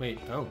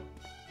 wait, oh.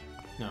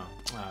 No,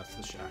 it's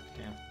the shack,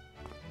 damn.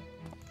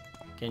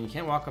 Okay, and you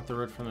can't walk up the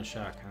road from the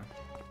shack, huh?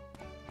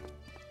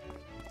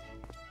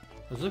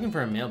 I was looking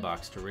for a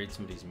mailbox to raid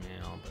somebody's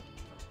mail, but...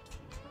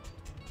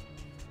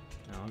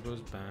 Now it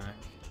goes back.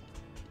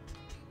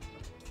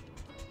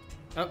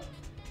 Oh!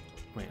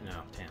 Wait,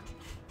 no, damn.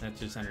 That's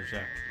just under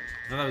shack.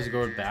 I thought that was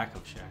going back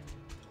of shack.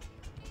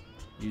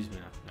 Use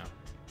map, no.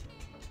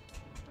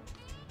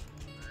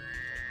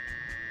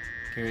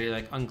 Can we,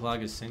 like, unclog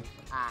his sink?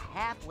 A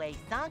halfway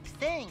sunk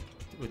sink.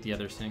 with the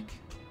other sink?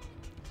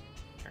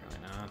 Apparently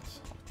not.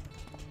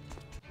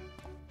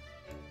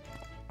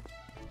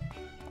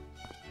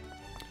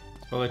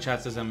 Spoiler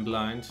chat says I'm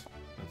blind.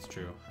 That's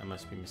true. I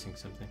must be missing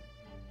something.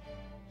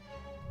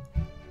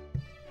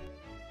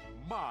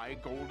 My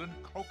golden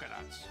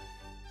coconuts.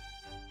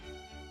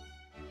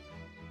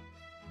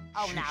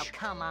 Oh, now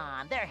come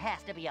on. There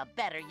has to be a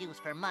better use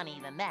for money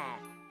than that.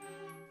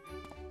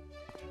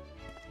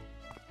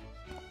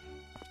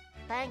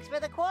 Thanks for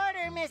the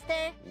quarter,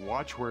 mister.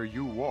 Watch where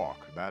you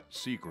walk. That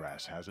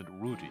seagrass hasn't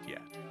rooted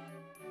yet.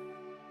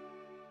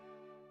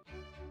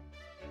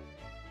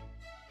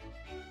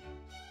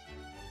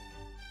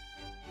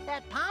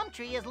 That palm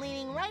tree is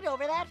leaning right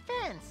over that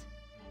fence.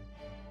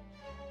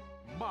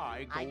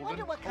 My I golden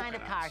wonder what kind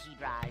of car coconuts. he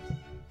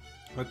drives.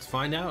 Let's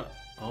find out.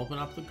 Open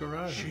up the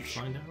garage and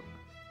find out.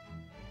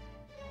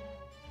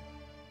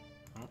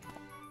 Oh.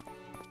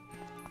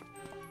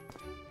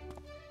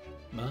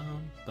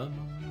 Bum, bum,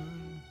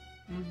 bum,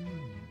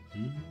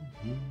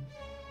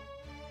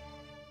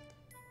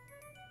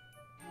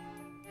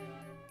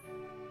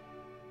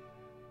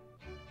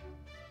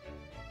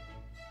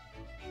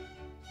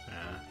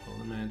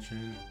 Golden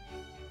Mansion,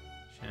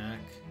 shack,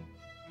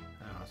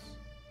 house.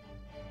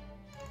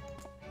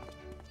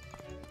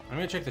 I'm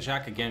gonna check the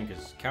shack again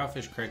because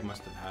Cowfish Craig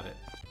must have had it.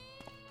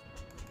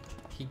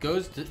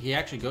 He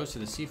actually goes to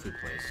the seafood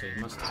place, so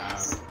he must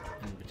have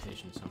an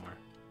invitation somewhere.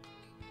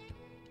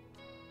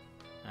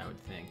 I would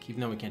think, even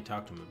though we can't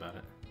talk to him about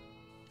it.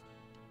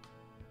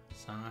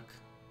 Sock.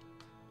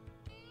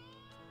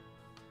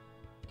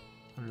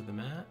 Under the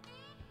mat?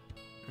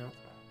 Nope.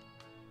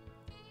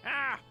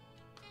 Ah!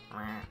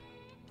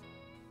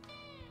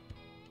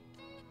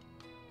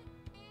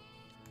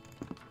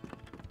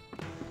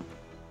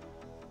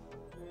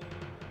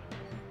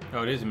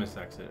 Oh, it is a missed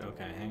exit.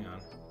 Okay, hang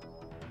on.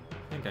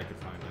 I think I could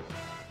find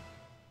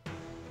it.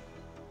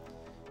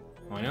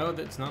 Well, I know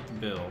that it's not the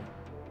bill.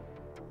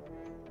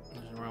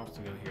 There's nowhere else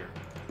to go here.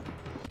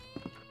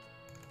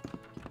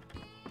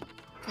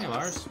 Hey,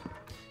 Lars.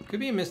 Could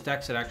be a missed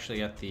exit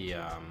actually at the,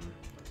 hang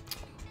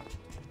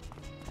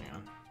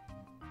on.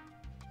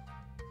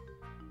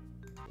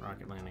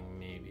 Rocket landing,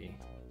 maybe.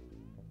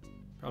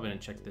 Probably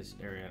didn't check this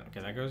area.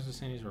 Okay, that goes to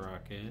Sandy's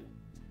rocket.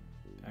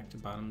 Back to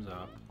bottoms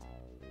up.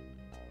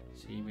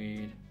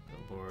 Seaweed,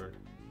 billboard.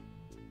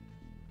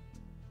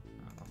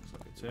 Looks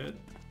like it's it.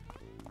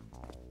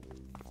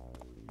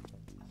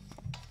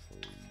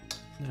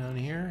 Down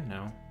here?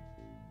 No.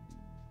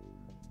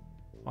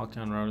 Walk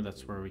down road,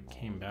 that's where we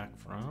came back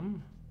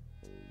from.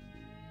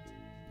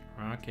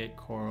 Rocket,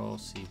 coral,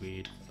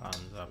 seaweed,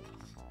 bottoms up.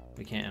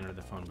 We can't enter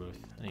the phone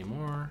booth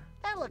anymore.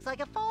 That looks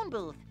like a phone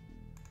booth.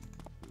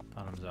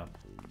 Bottoms up.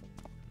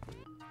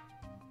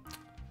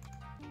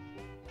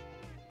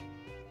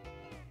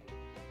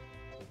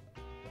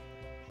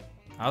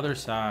 Other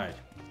side.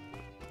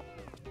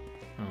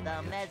 Oh my The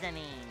gosh.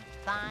 mezzanine.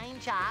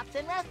 Fine shops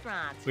and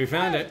restaurants. We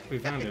found it. We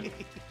found it.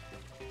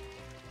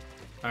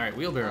 All right,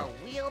 wheelbarrow.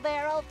 A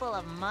wheelbarrow full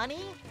of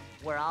money?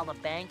 Were all the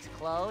banks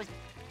closed?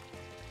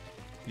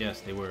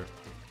 Yes, they were.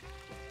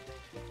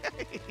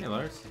 Hey,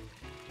 Lars.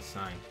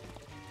 Sign.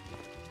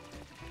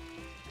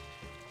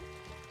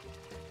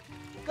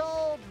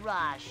 Gold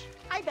Rush.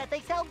 I bet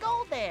they sell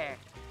gold there.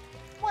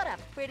 What a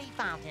pretty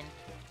fountain.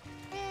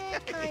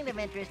 Kind of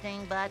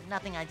interesting, but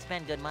nothing I'd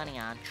spend good money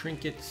on.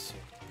 Trinkets.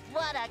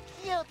 What a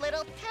cute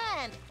little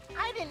tent.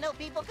 I didn't know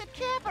people could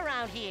camp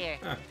around here.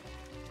 Huh.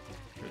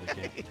 Sure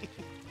they can.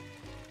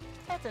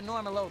 That's a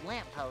normal old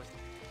lamppost.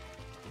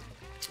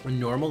 A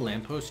normal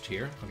lamppost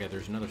here? Okay,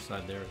 there's another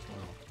side there as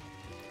well.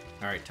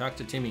 All right, talk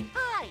to Timmy.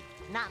 Hi.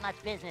 Not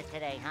much business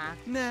today, huh?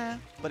 Nah,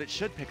 but it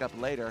should pick up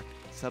later.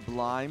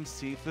 Sublime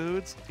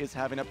Seafoods is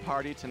having a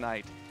party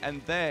tonight,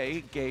 and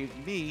they gave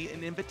me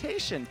an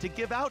invitation to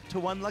give out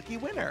to one lucky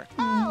winner.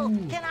 Oh,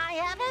 can I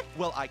have it?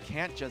 Well, I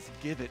can't just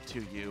give it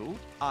to you.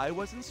 I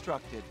was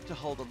instructed to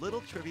hold a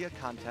little trivia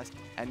contest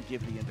and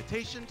give the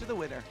invitation to the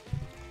winner.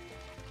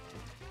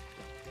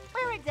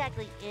 Where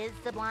exactly is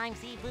Sublime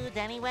Seafoods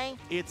anyway?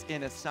 It's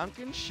in a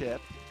sunken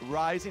ship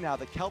rising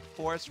out of the kelp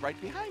forest right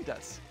behind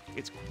us.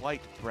 It's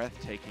quite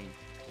breathtaking.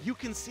 You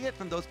can see it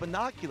from those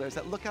binoculars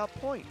at Lookout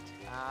Point.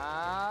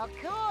 Oh,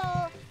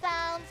 cool.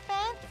 Sounds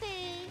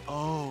fancy.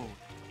 Oh,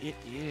 it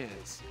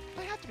is.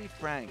 I have to be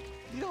frank.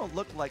 You don't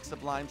look like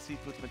Sublime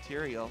Seafoods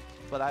material,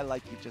 but I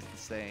like you just the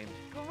same.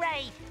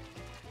 Great.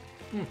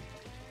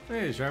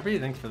 Hey, Sharpie,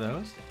 thanks for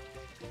those.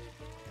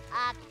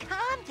 A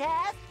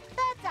contest?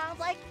 That sounds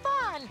like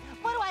fun.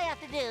 What do I have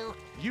to do?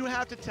 You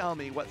have to tell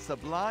me what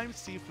Sublime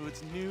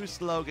Seafoods' new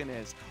slogan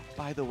is.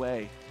 By the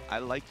way, I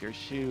like your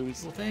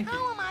shoes. Well, thank you.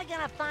 How am I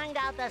gonna find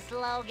out the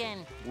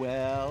slogan?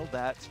 Well,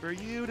 that's for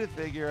you to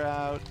figure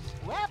out.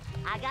 Well,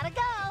 I gotta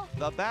go.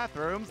 The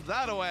bathroom's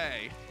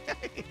that-a-way.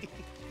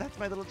 That's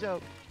my little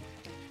joke.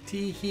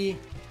 Tee-hee.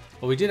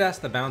 Well, we did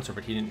ask the bouncer,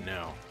 but he didn't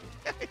know.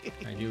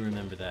 I do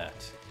remember that.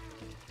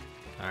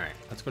 All right,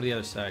 let's go to the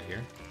other side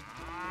here.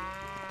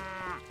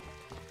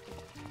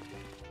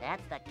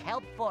 That's the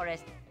kelp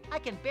forest. I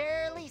can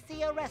barely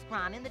see a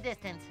restaurant in the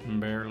distance.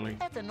 Barely.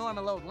 That's a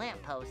normal old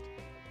lamppost.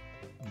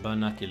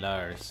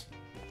 Binoculars.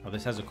 Oh,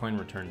 this has a coin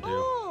return too.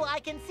 Ooh, I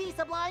can see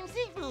Sublime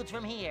Seafoods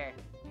from here.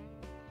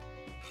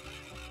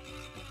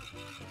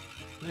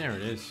 There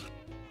it is.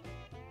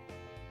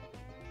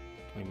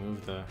 Can we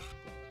move the...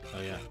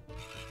 Oh, yeah.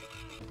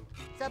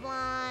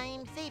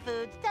 Sublime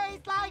Seafoods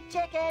taste like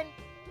chicken.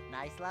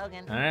 Nice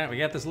slogan. Alright, we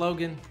got the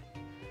slogan.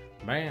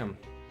 Bam.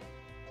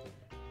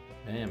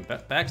 Bam.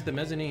 Back to the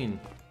mezzanine.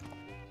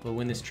 We'll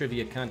win this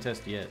trivia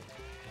contest yet.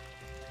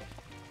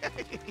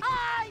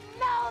 I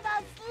know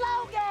the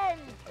slogan!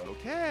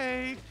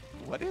 Okay,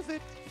 what is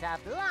it?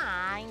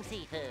 Sublime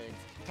Seafoods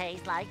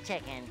taste like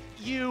chicken.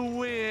 You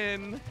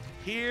win!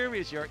 Here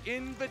is your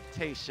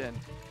invitation.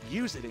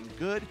 Use it in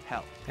good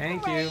health.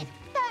 Thank Great, you.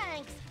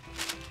 thanks.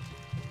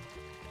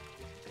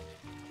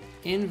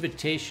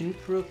 Invitation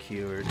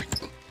procured.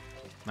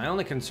 My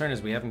only concern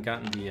is we haven't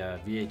gotten the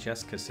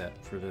VHS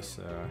cassette for this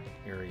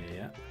area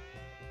yet.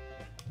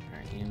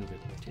 Alright,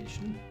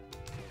 invitation.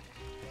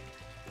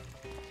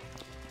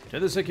 To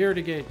the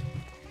security gate.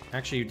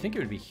 Actually, you'd think it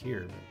would be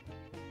here.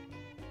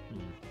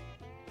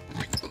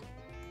 But...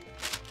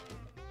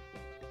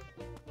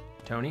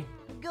 Tony?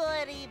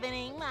 Good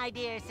evening, my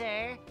dear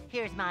sir.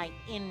 Here's my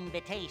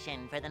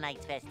invitation for the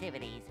night's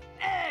festivities.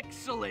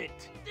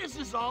 Excellent! This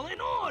is all in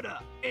order.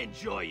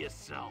 Enjoy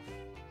yourself.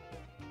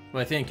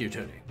 Why, thank you,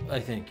 Tony. I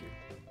thank you.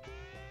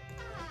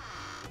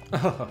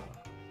 Oh.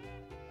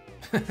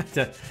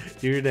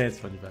 Do your dance,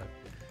 SpongeBob.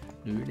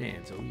 Do your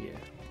dance, oh yeah.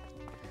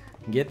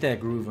 Get that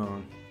groove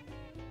on.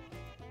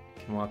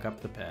 Can walk up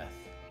the path.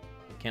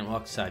 Can't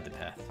walk side the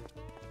path.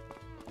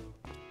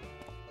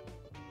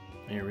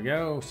 Here we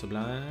go,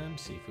 Sublime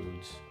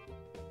Seafoods.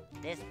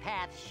 This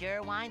path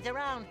sure winds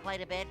around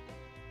quite a bit.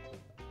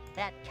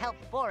 That kelp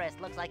forest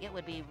looks like it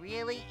would be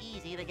really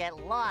easy to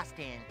get lost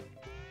in.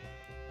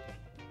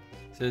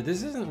 So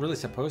this isn't really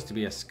supposed to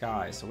be a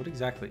sky, so what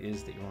exactly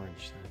is the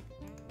orange then?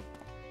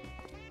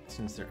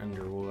 Since they're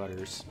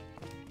underwaters.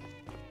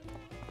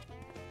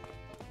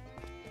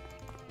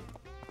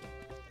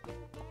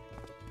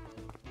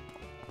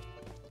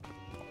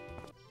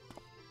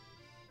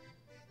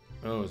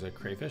 Oh, is that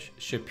crayfish?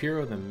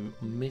 Shapiro the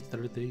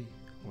maitre d'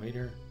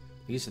 waiter.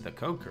 These are the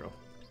code girl.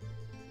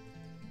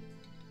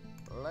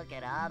 Look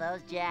at all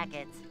those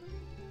jackets.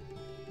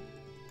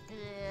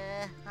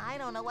 I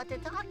don't know what to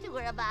talk to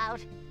her about.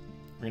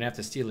 We're gonna have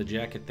to steal a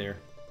jacket there.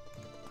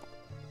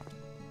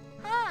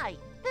 Hi,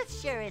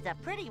 this sure is a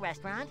pretty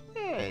restaurant.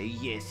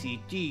 Yes, it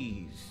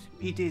is.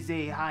 It is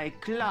a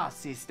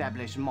high-class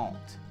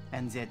establishment.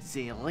 And at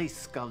the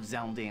risk of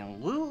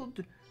sounding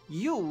rude,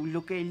 you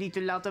look a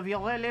little out of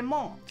your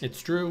element.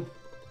 It's true.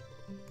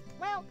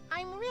 Well,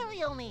 I'm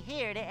really only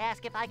here to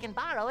ask if I can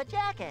borrow a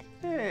jacket.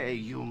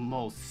 You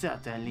most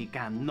certainly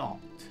cannot.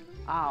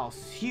 Our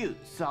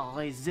suites are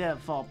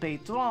reserved for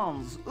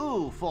patrons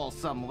who, for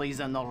some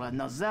reason or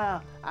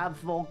another, have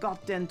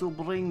forgotten to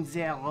bring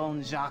their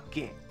own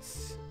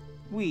jackets.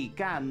 We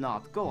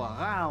cannot go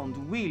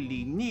around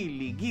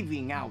willy-nilly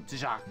giving out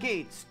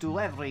jackets to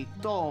every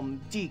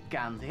Tom, Dick,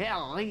 and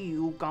Harry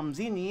who comes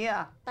in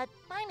here. But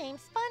my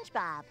name's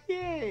SpongeBob.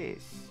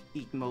 Yes,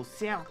 it most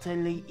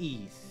certainly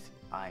is.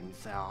 I'm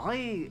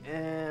sorry,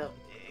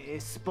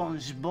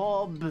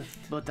 SpongeBob,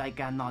 but I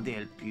cannot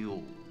help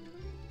you.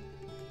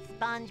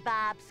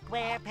 SpongeBob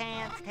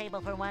SquarePants,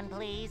 table for one,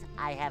 please.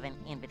 I have an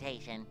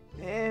invitation.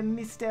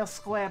 Mr.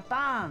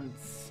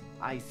 SquarePants,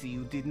 I see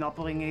you did not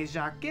bring a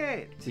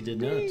jacket. He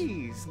did not.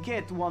 Please,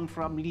 get one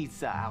from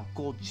Lisa, our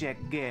coat-check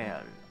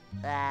girl.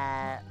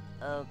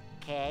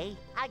 Okay.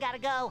 I gotta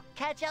go.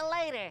 Catch you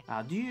later.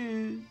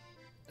 Adieu.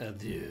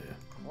 Adieu.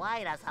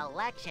 Quite a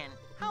selection.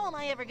 How am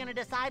I ever gonna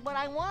decide what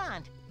I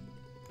want?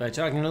 By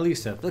talking to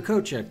Lisa, the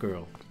coat check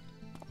girl.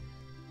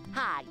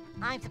 Hi,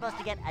 I'm supposed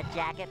to get a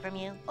jacket from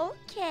you?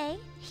 Okay,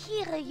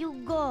 here you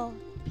go.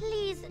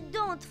 Please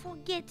don't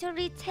forget to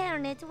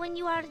return it when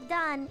you are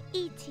done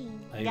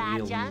eating.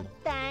 Gotcha.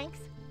 Thanks.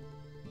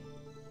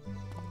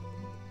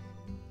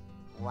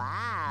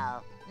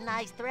 Wow,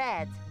 nice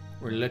threads.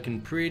 We're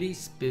looking pretty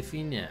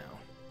spiffy now.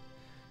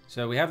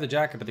 So we have the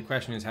jacket, but the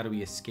question is, how do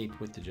we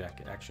escape with the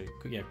jacket? Actually,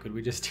 could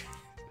we just...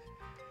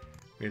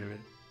 Wait a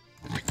minute.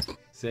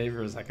 Save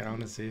for a second, I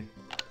want to see.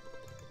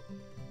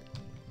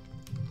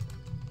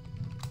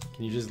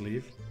 Can you just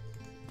leave?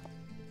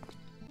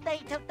 They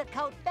took the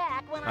coat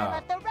back when I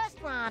left the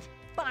restaurant.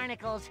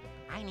 Barnacles.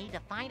 I need to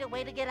find a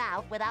way to get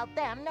out without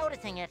them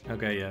noticing it.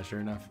 Okay, yeah,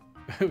 sure enough.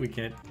 we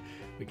can't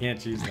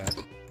choose that.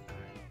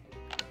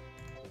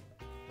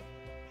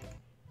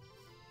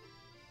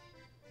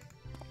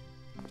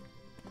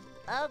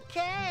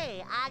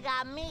 Okay, I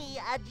got me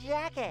a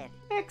jacket.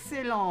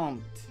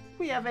 Excellent.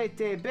 We have a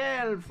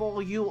table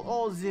for you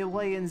all the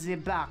way in the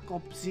back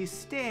up the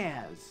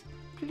stairs.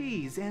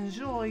 Please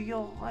enjoy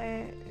your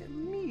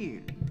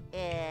meal.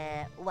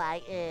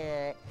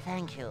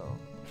 Thank you.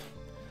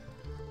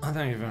 Oh,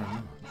 thank you very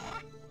much.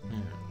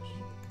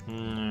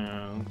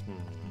 Yes.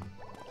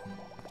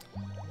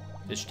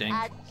 Fish tank.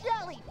 A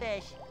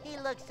jellyfish. He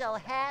looks so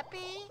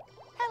happy.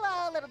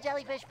 Hello, little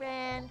jellyfish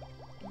friend.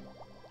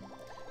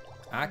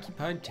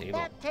 Occupied table.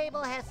 That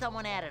table has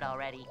someone at it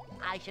already.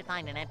 I should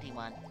find an empty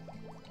one.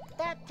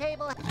 That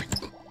table...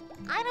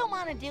 I don't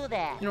want to do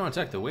that. You don't want to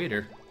talk to the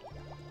waiter.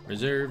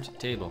 Reserved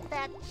table.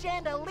 That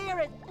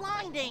chandelier is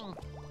blinding.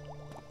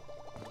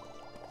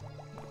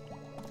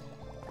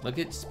 Look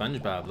at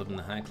SpongeBob living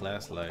the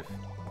high-class life.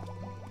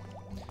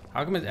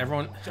 How come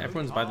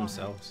everyone's by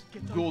themselves?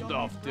 Good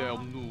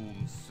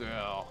afternoon,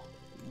 sir.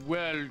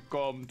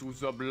 Welcome to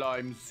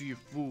Sublime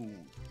Seafood.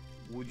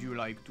 Would you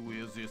like to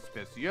hear the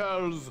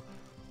specials,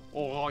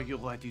 or are you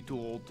ready to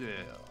order?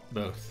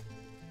 Both.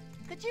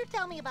 Could you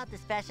tell me about the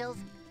specials?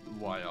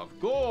 Why, of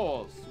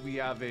course. We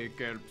have a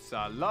kelp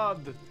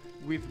salad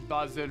with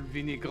basil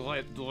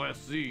vinaigrette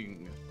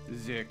dressing.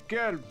 The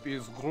kelp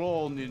is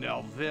grown in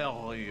our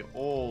very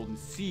own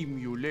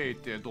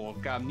simulated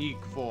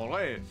organic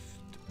forest,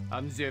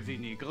 and the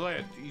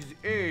vinaigrette is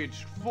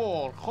aged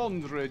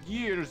 400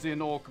 years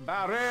in oak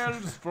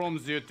barrels from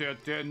the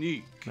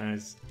Titanic.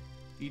 Nice.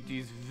 It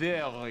is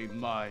very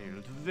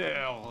mild,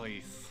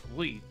 very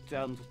sweet,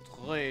 and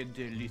très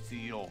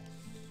delicious.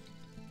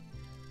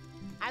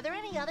 Are there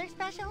any other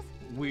specials?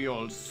 We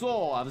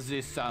also have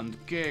the sand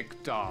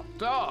cake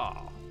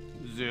tartare.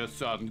 The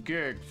sand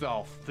cakes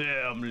are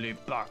firmly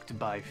packed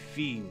by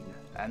Finn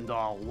and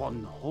are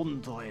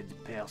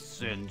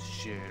 100%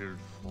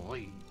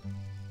 shell-free.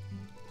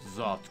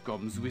 That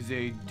comes with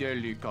a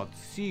delicate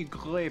sea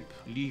grape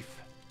leaf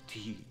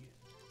tea,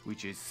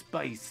 which is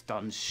spiced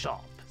and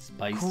sharp.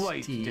 Spiced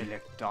Quite tea.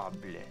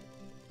 delectable.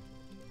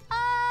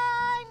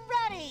 I'm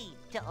ready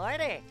to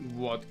order.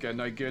 What can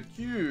I get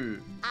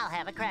you? I'll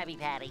have a Krabby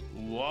Patty.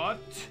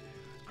 What?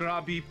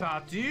 Krabby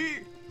Patty?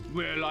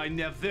 Well, I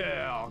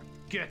never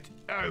get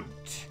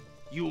out.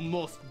 You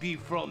must be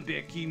from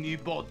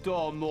Bikini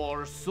Bottom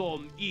or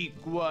some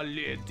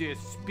equally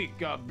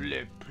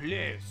despicable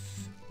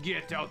place.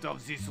 Get out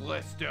of this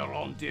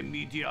restaurant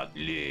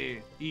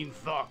immediately. In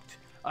fact,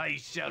 I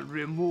shall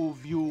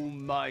remove you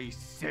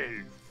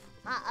myself.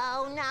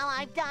 Uh-oh, now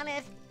I've done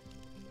it.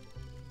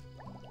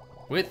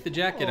 With the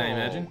jacket, I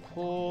imagine.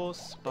 Poor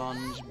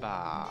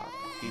SpongeBob.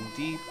 In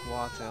deep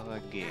water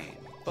again.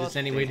 But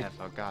any they way to- have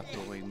forgot to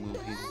remove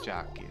his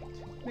jacket.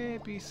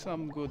 Maybe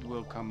some good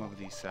will come of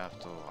this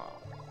after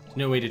all. There's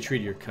no way to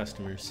treat your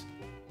customers.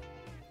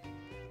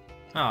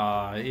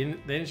 Aw, they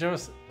didn't show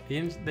us. They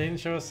didn't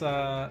show us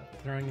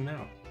throwing him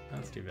out.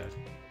 That's too bad.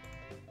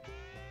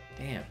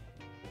 Damn.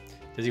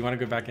 Does he want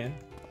to go back in?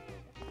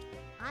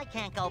 I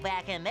can't go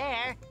back in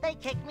there. They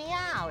kicked me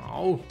out.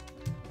 Oh.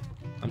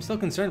 I'm still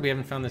concerned we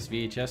haven't found this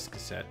VHS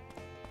cassette.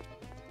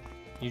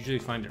 Usually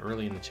find it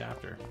early in the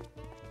chapter.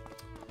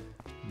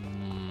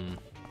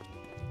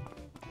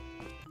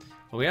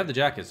 Well, we have the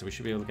jacket, so we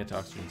should be able to get to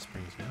Oxygen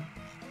Springs now.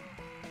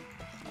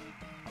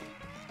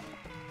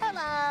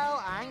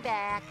 Hello, I'm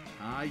back.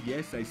 Ah,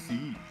 yes, I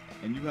see.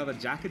 And you have a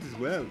jacket as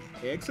well.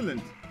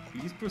 Excellent.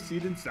 Please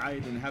proceed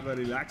inside and have a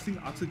relaxing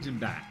oxygen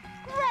bath.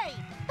 Great,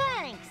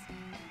 thanks.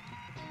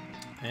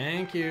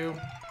 Thank you.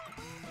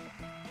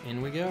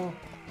 In we go.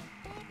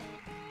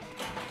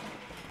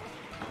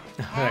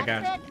 That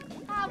guy.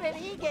 Patrick, how did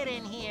he get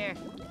in here?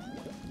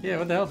 Yeah,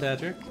 what the hell,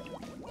 Patrick?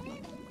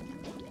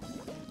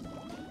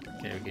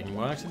 Okay, we can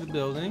walk to the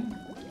building.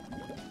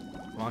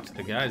 Walk to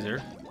the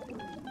geyser.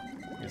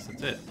 I guess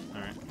that's it.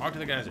 Alright, walk to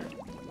the geyser.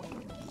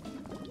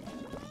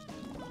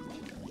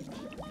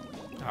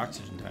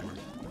 Oxygen timer.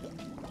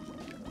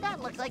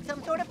 That looks like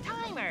some sort of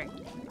timer.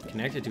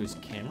 Connected to his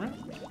camera?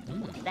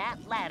 That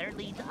ladder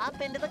leads up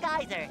into the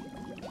geyser.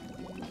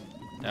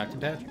 Dr.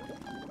 Patrick.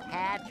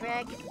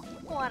 Patrick,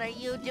 what are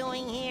you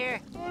doing here?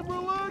 I'm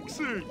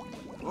relaxing.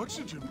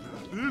 Oxygen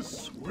bath is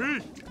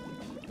sweet.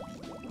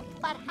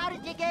 But how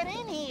did you get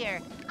in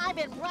here? I've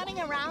been running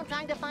around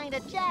trying to find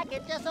a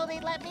jacket just so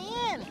they'd let me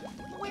in.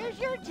 Where's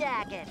your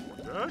jacket?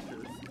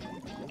 Jacket?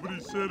 Nobody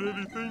said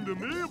anything to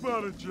me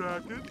about a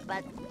jacket.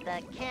 But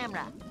the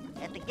camera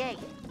at the gate,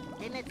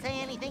 didn't it say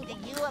anything to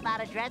you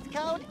about a dress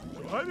code?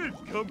 I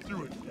didn't come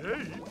through a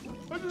gate.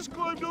 I just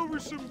climbed over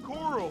some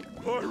coral.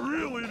 I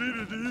really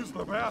needed to use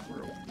the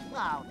bathroom.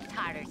 Oh,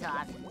 tartar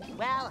sauce.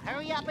 Well,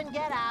 hurry up and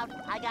get out.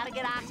 I gotta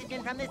get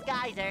oxygen from this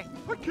geyser.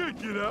 I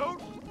can't get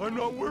out. I'm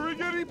not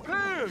wearing any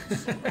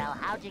pants. Well,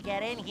 how'd you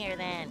get in here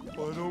then? I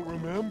don't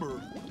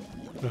remember.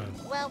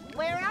 Well,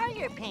 where are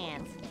your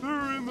pants?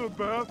 They're in the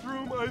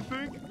bathroom, I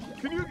think.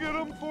 Can you get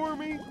them for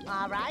me?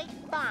 All right,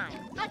 fine.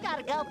 I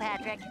gotta go,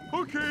 Patrick.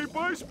 Okay,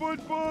 bye,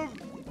 SpongeBob.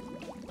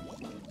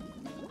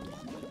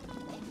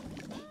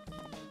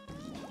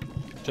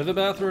 To the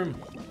bathroom.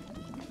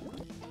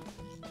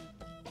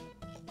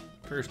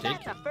 First aid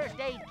That's kit. a first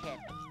aid kit.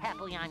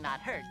 Happily, I'm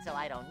not hurt, so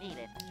I don't need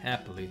it.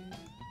 Happily.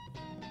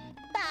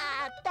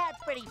 Ah,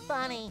 that's pretty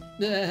funny.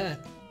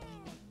 Just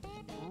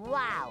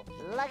Wow,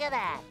 look at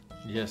that.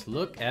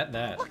 look at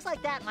that. Looks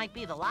like that might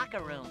be the locker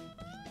room.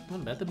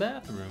 What about the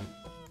bathroom?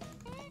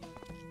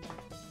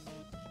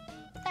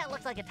 That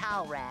looks like a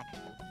towel rack.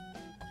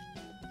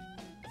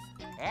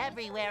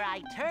 Everywhere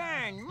I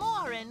turn,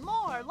 more and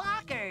more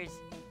lockers.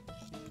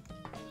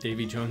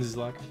 Davy Jones's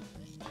locker.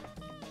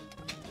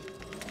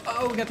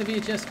 Oh, we got the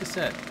VHS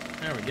cassette.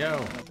 There we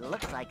go. It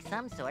looks like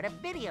some sort of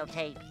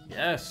videotape.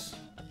 Yes.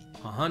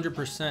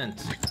 100%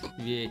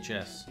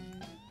 VHS.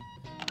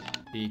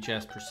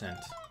 VHS percent.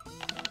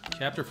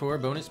 Chapter 4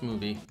 bonus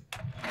movie.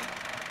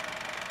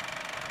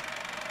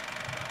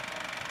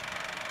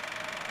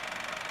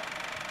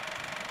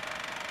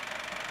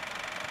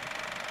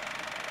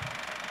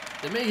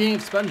 The making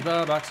of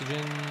SpongeBob,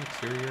 oxygen,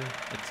 exterior,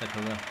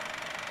 etc.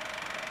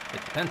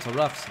 With the pencil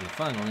roughs and the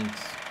final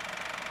inks.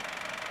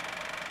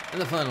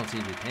 And the final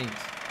TV paint.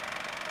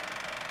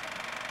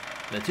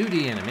 The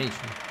 2D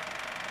animation.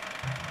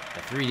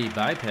 The 3D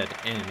biped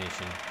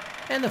animation.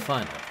 And the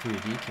final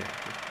 3D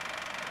character.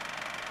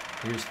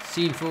 Here's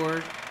scene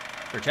 4,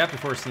 or chapter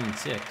 4, scene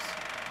 6.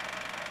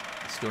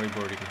 The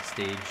storyboarding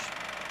stage.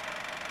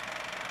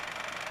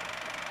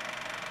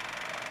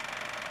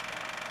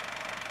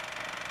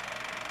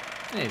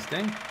 Hey,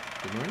 Sting.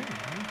 Good morning.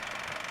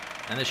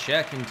 And the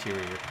shack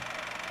interior.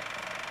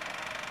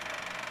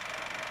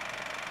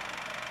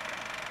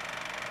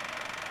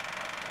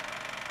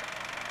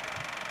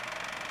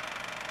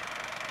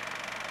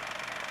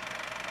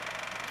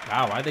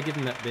 Wow, why'd they give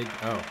him that big...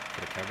 Oh,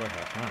 for the cowboy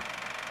hat, huh?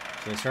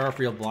 So they start off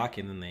real blocky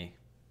and then they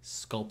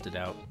sculpt it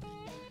out.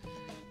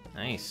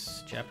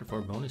 Nice. Chapter 4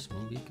 bonus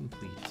movie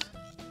complete.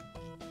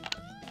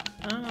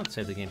 Let's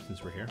save the game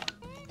since we're here.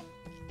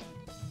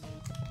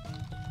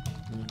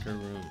 Winter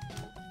room.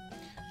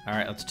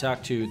 Alright, let's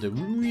talk to the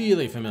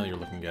really familiar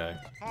looking guy.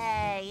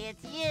 Hey,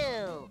 it's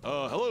you.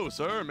 Hello,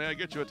 sir. May I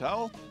get you a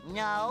towel?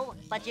 No,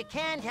 but you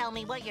can tell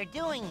me what you're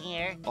doing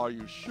here. Are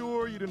you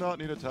sure you do not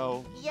need a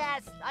towel?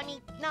 Yes,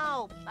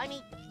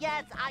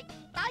 yes,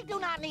 I do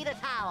not need a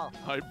towel.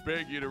 I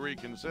beg you to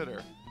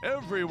reconsider.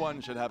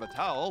 Everyone should have a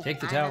towel. Take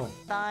the I'm towel. a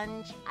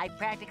sponge. I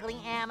practically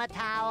am a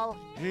towel.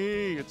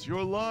 Hey, it's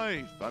your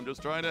life. I'm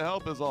just trying to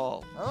help is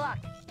all. Look,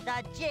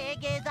 the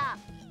jig is up.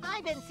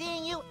 I've been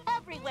seeing you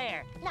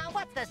everywhere. Now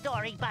what's the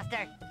story,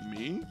 Buster?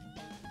 Me?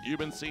 You've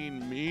been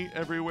seeing me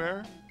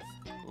everywhere?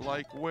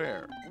 Like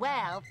where?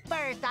 Well,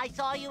 first I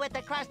saw you at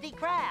the Krusty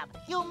Krab.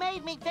 You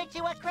made me fix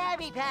you a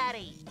Krabby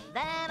Patty.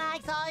 Then I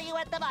saw you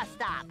at the bus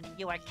stop.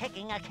 You were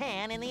kicking a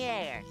can in the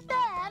air.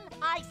 Then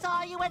I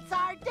saw you at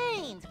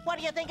Sardines. What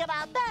do you think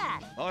about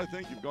that? I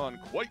think you've gone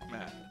quite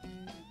mad.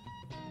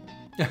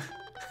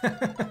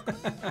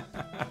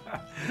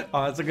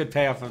 Oh, that's a good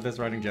payoff of this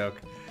running joke.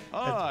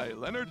 Hi,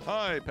 Leonard.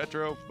 Hi,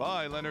 Petro.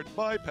 Bye, Leonard.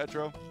 Bye,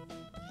 Petro.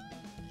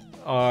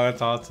 Oh,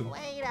 that's awesome.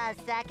 Wait a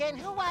second.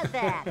 Who was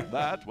that?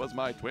 That was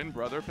my twin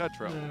brother,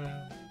 Petro.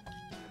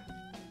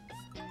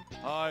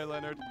 Hi,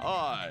 Leonard.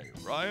 Hi,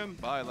 Ryan.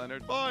 Bye,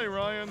 Leonard. Bye,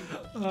 Ryan.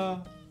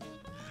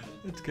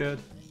 It's good.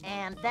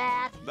 And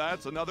that?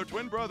 That's another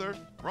twin brother,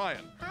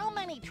 Ryan. How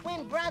many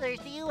twin brothers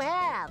do you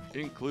have?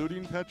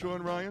 Including Petro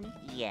and Ryan?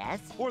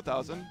 Yes.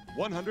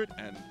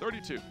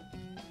 4,132.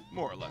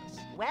 More or less.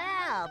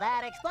 Well,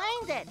 that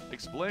explains it.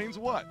 Explains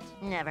what?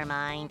 Never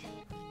mind.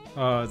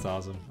 Oh, that's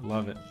awesome. I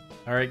love it.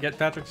 All right, get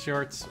Patrick's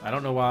shorts. I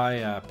don't know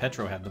why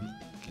Petro had them.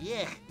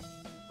 Yeah.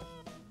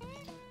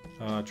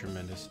 Oh,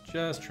 tremendous.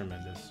 Just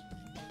tremendous.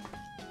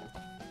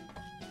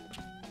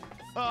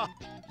 Ah,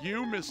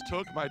 you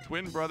mistook my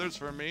twin brothers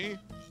for me?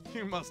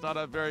 You must not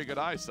have very good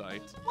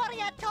eyesight. What are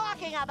you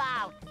talking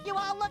about? You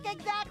all look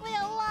exactly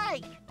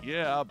alike.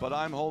 Yeah, but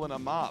I'm holding a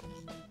mop.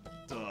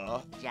 Duh.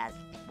 Just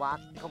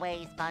walk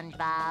away,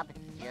 SpongeBob.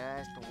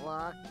 Just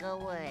walk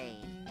away.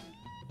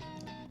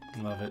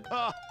 Love it.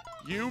 Ah,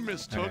 you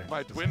mistook Okay.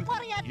 my twin.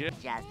 What are you? Yeah.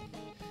 Just.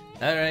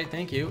 All right,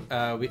 thank you.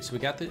 So we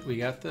got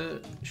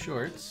the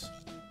shorts.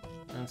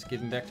 Let's give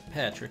them back to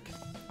Patrick.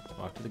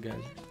 Walk to the geyser.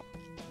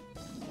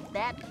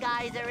 That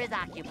geyser is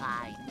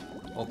occupied.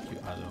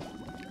 Occupado.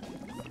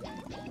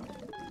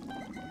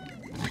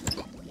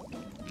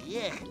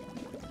 Yeah.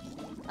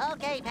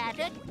 Okay,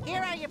 Patrick.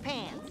 Here are your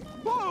pants.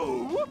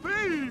 Whoa,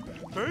 whoopee!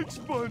 Thanks,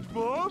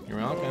 SpongeBob. You're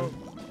welcome.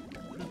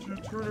 Could you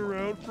turn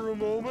around for a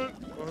moment?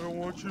 I don't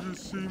want you to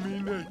see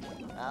me naked.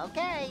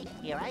 Okay,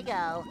 here I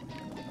go.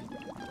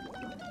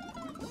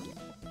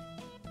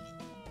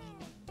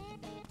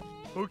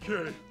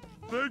 Okay,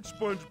 thanks,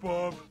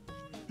 SpongeBob.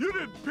 You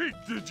didn't peek,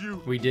 did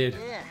you? We did.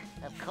 Ugh,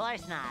 of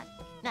course not.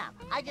 Now,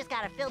 I just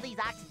gotta fill these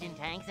oxygen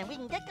tanks and we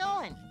can get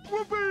going.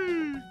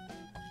 Whoopee!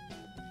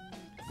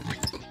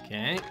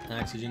 Okay,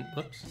 oxygen.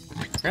 Whoops.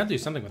 I gotta do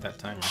something with that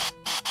timer.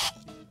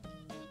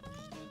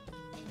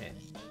 Okay.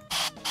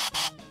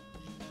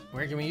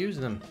 Where can we use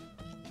them?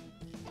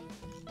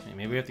 Okay,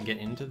 maybe we have to get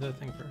into the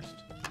thing first.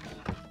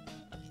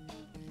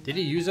 Did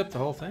he use up the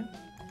whole thing?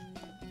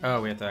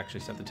 Oh, we have to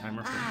actually set the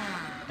timer first.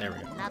 There we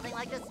go. Nothing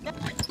like this.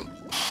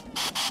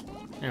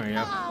 There we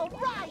go. All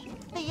right!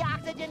 The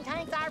oxygen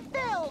tanks are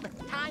filled!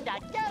 Time to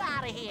get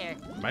out of here!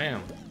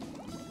 Bam.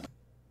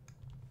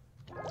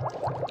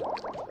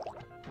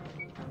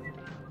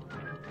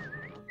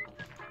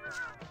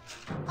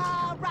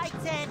 All right,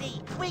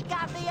 Sandy! We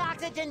got the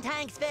oxygen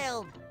tanks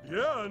filled!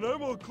 Yeah, and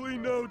I'm all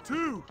clean now,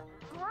 too.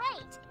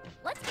 Great!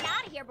 Let's get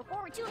out of here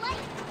before we're too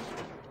late.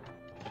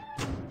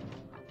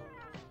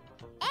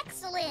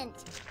 Excellent!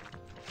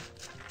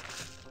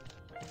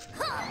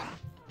 Huh.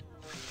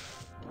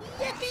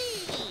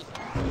 Yippee!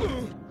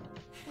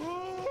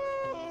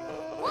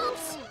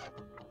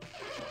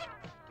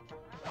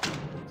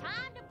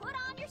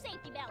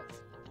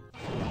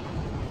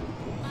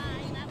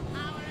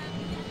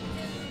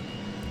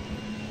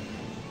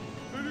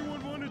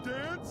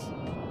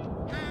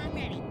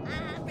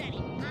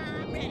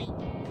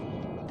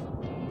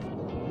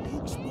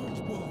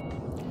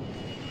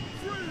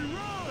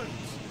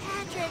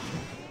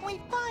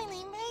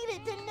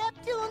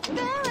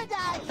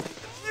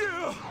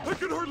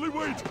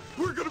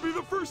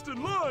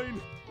 in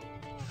line.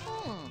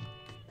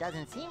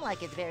 Doesn't seem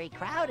like it's very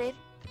crowded.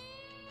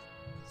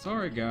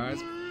 Sorry,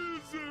 guys. Where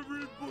is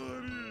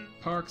everybody?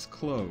 Park's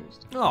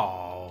closed.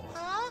 Oh.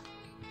 Huh?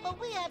 But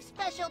we have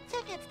special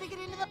tickets to get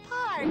into the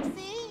park,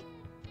 see?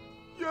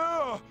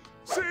 Yeah,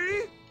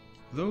 see?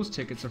 Those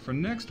tickets are for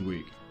next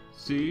week.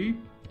 See?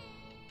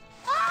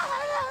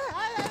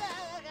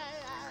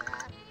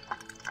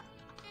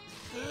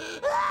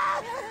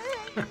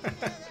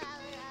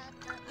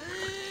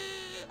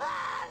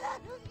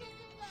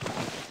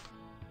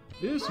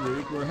 This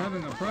week we're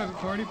having a private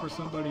party for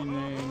somebody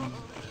named,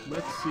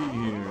 let's see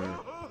here,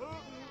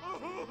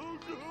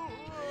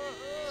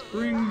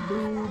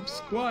 SpongeBob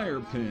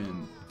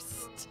SquarePants.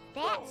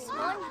 That's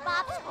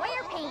SpongeBob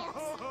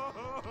SquarePants.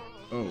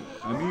 Oh,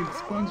 I mean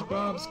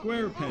SpongeBob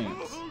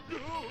SquarePants.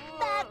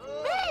 That's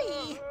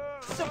me!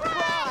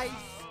 Surprise!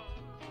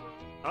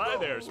 Hi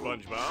there,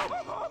 SpongeBob.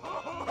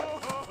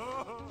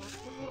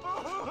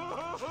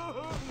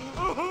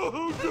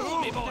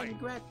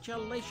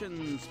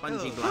 Congratulations,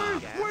 Spongy Hey,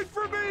 Blob. wait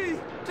for me!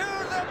 To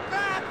the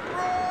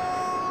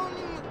bathroom!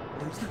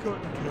 Where's the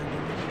cotton candy?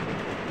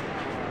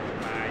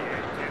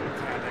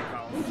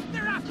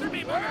 They're after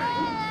me,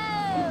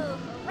 Whoa!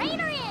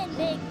 Raider in,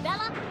 Big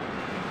Fella.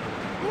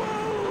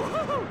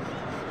 Whoa!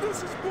 This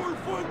is more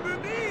fun than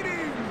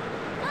eating!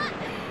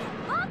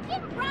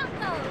 Honkin'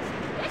 Broncos.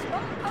 This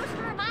roller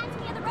coaster reminds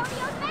me of the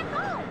rodeos back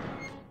home.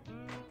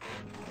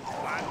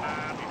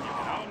 SpongeBob, if you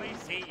could only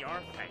see your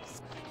face,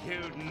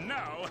 you'd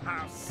know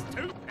how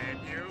stupid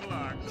you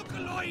look. Look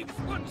alive,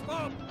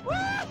 SpongeBob!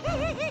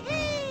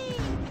 Woo-hee-hee-hee-hee!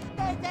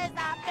 This is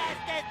the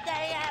bestest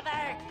day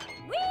ever!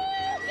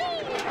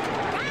 Wee-hee!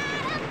 Ride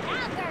up,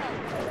 cowgirl.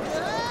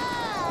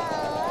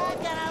 Oh, I'm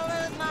gonna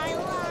lose my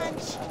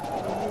lunch!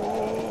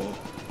 Oh,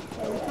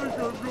 I think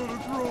I'm gonna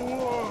throw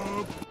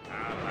up.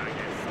 I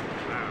get some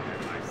clown in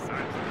my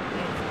son's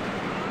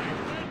I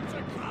went to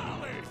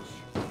college.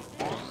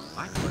 I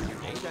heard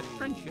today that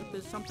friendship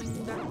is something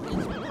that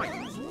is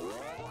priceless.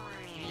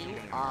 You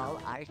all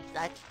are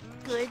such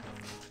good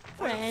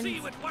friends. See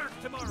you at work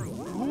tomorrow.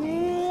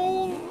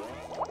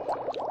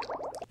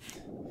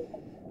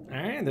 All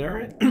right, there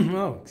it.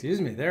 Oh, excuse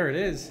me. There it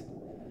is.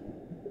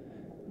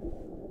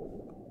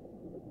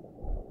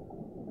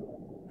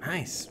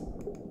 Nice.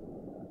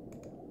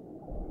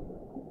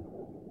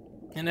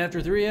 And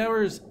after 3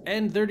 hours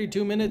and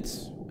 32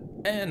 minutes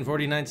and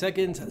 49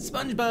 seconds,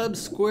 SpongeBob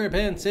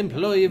SquarePants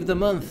Employee of the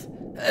Month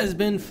has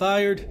been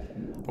fired.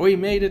 We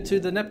made it to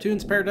the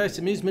Neptune's Paradise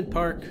Amusement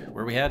Park,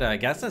 where we had, I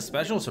guess, a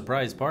special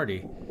surprise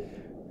party.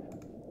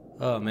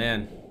 Oh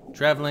man,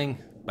 traveling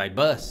by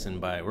bus and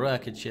by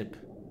rocket ship.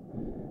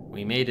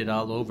 We made it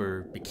all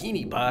over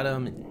Bikini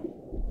Bottom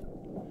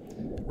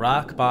and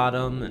Rock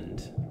Bottom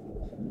and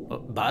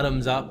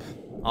Bottoms Up.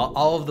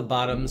 All of the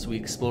bottoms we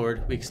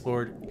explored. We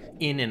explored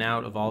in and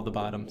out of all the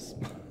bottoms.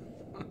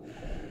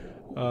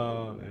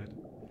 Oh man,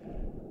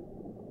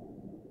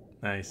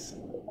 nice.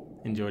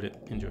 Enjoyed it.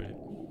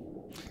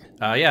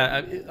 Yeah,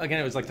 again,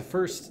 it was like the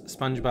first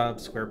SpongeBob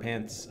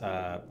SquarePants.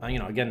 You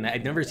know, again,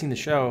 I'd never seen the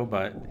show,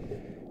 but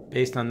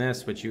based on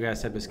this, which you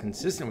guys said was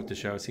consistent with the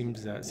show,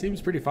 seems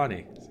pretty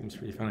funny.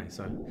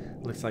 So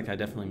it looks like I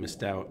definitely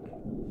missed out.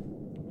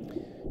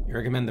 You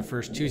recommend the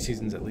first 2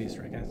 seasons at least,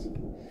 right, guys?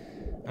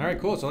 All right,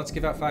 cool. So let's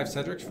give out 5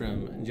 Cedrics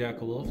from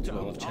Jackal to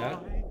all of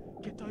chat.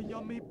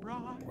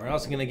 We're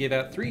also gonna give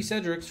out 3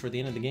 Cedrics for the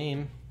end of the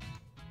game,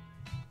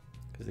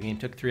 because the game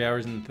took 3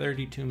 hours and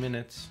 32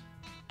 minutes.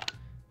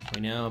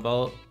 We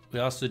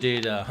also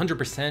did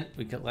 100%.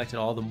 We collected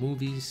all the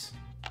movies,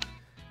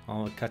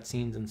 all the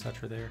cutscenes and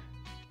such were there.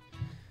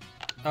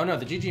 Oh no,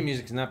 the GG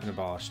music has not been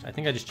abolished. I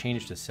think I just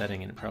changed the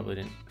setting and it probably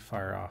didn't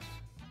fire off.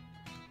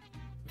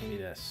 Maybe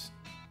this.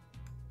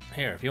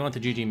 Here, if you want the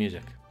GG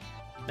music.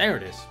 There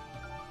it is.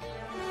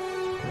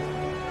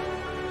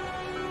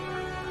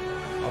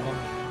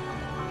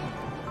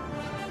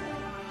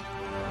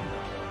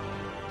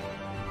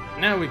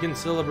 Now we can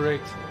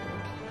celebrate.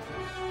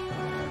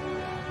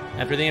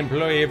 After the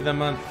Employee of the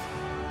Month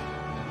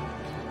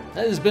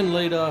has been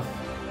laid off,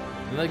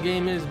 the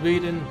game is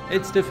beaten,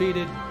 it's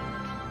defeated.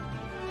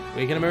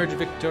 We can emerge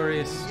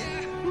victorious.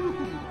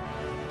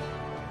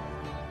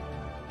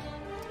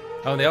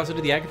 Oh, and they also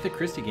did the Agatha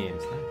Christie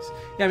games. Nice.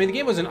 Yeah, I mean, the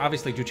game wasn't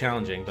obviously too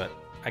challenging, but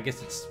I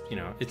guess it's, you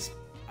know, it's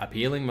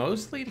appealing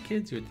mostly to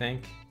kids, you would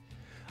think.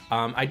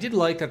 I did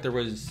like that there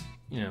was,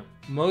 you know,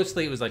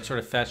 mostly it was like sort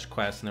of fetch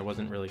quests and there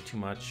wasn't really too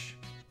much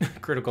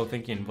critical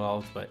thinking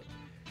involved, but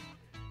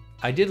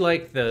I did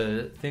like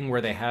the thing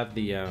where they have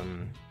the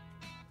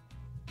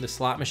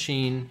slot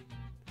machine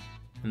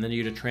and then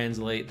you to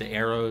translate the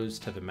arrows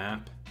to the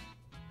map.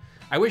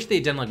 I wish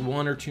they'd done like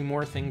 1 or 2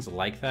 more things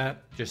like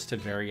that just to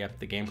vary up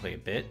the gameplay a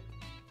bit.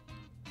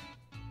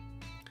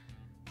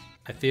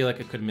 I feel like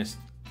I could have missed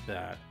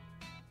that.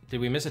 Did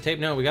we miss a tape?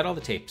 No, we got all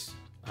the tapes.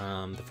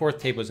 The 4th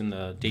tape was in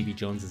the Davy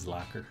Jones's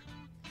locker.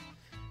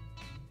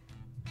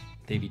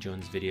 Davy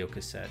Jones video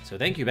cassette. So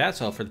thank you,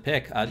 Batswell, for the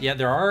pick. Yeah,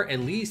 there are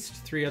at least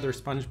 3 other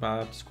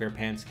SpongeBob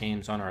SquarePants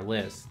games on our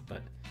list,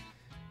 but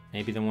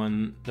Maybe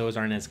those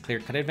aren't as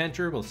clear-cut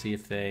adventure. We'll see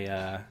if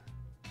they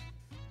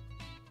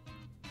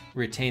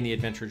retain the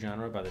adventure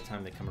genre by the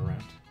time they come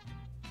around.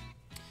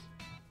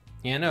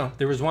 Yeah, no,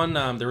 there was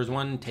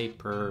one tape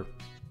per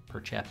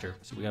chapter,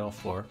 so we got all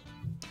 4,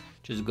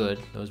 which is good.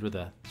 Those were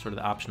the sort of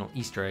the optional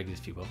Easter eggs,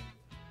 if you will.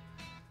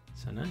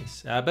 So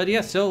nice. But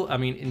yeah, still, I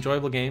mean,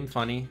 enjoyable game,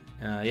 funny.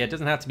 Yeah, it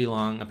doesn't have to be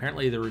long.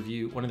 Apparently,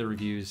 one of the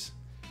reviews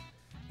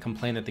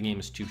complained that the game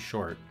is too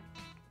short.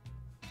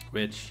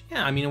 Which,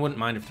 yeah, I mean, I wouldn't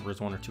mind if there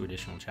was 1 or 2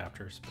 additional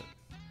chapters, but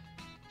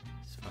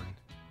it's fine.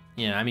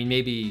 Yeah, I mean,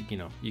 maybe, you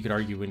know, you could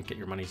argue you wouldn't get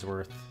your money's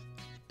worth,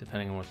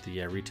 depending on what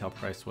the retail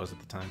price was at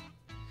the time.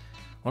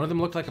 One of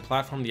them looked like a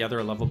platform, the other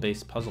a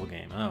level-based puzzle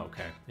game. Oh,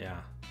 okay, yeah.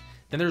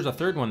 Then there's a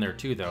third one there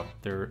too, though.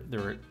 There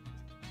were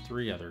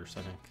 3 others,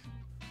 I think.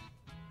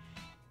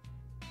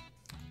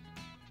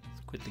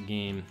 Let's quit the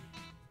game.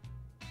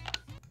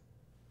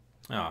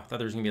 Oh, I thought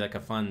there was gonna be like a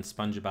fun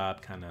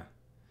SpongeBob kind of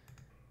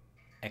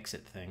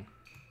exit thing,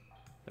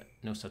 but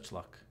no such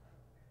luck.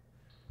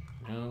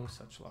 No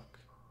such luck.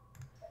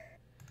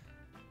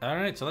 All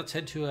right, so let's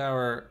head to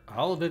our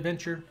Hall of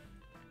Adventure.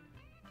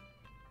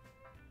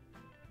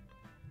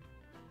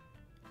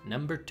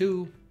 Number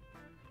 2.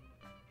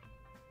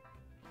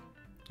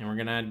 And we're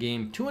gonna add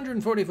game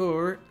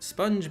 244,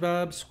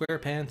 SpongeBob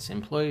SquarePants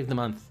Employee of the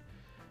Month.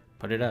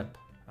 Put it up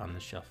on the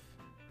shelf.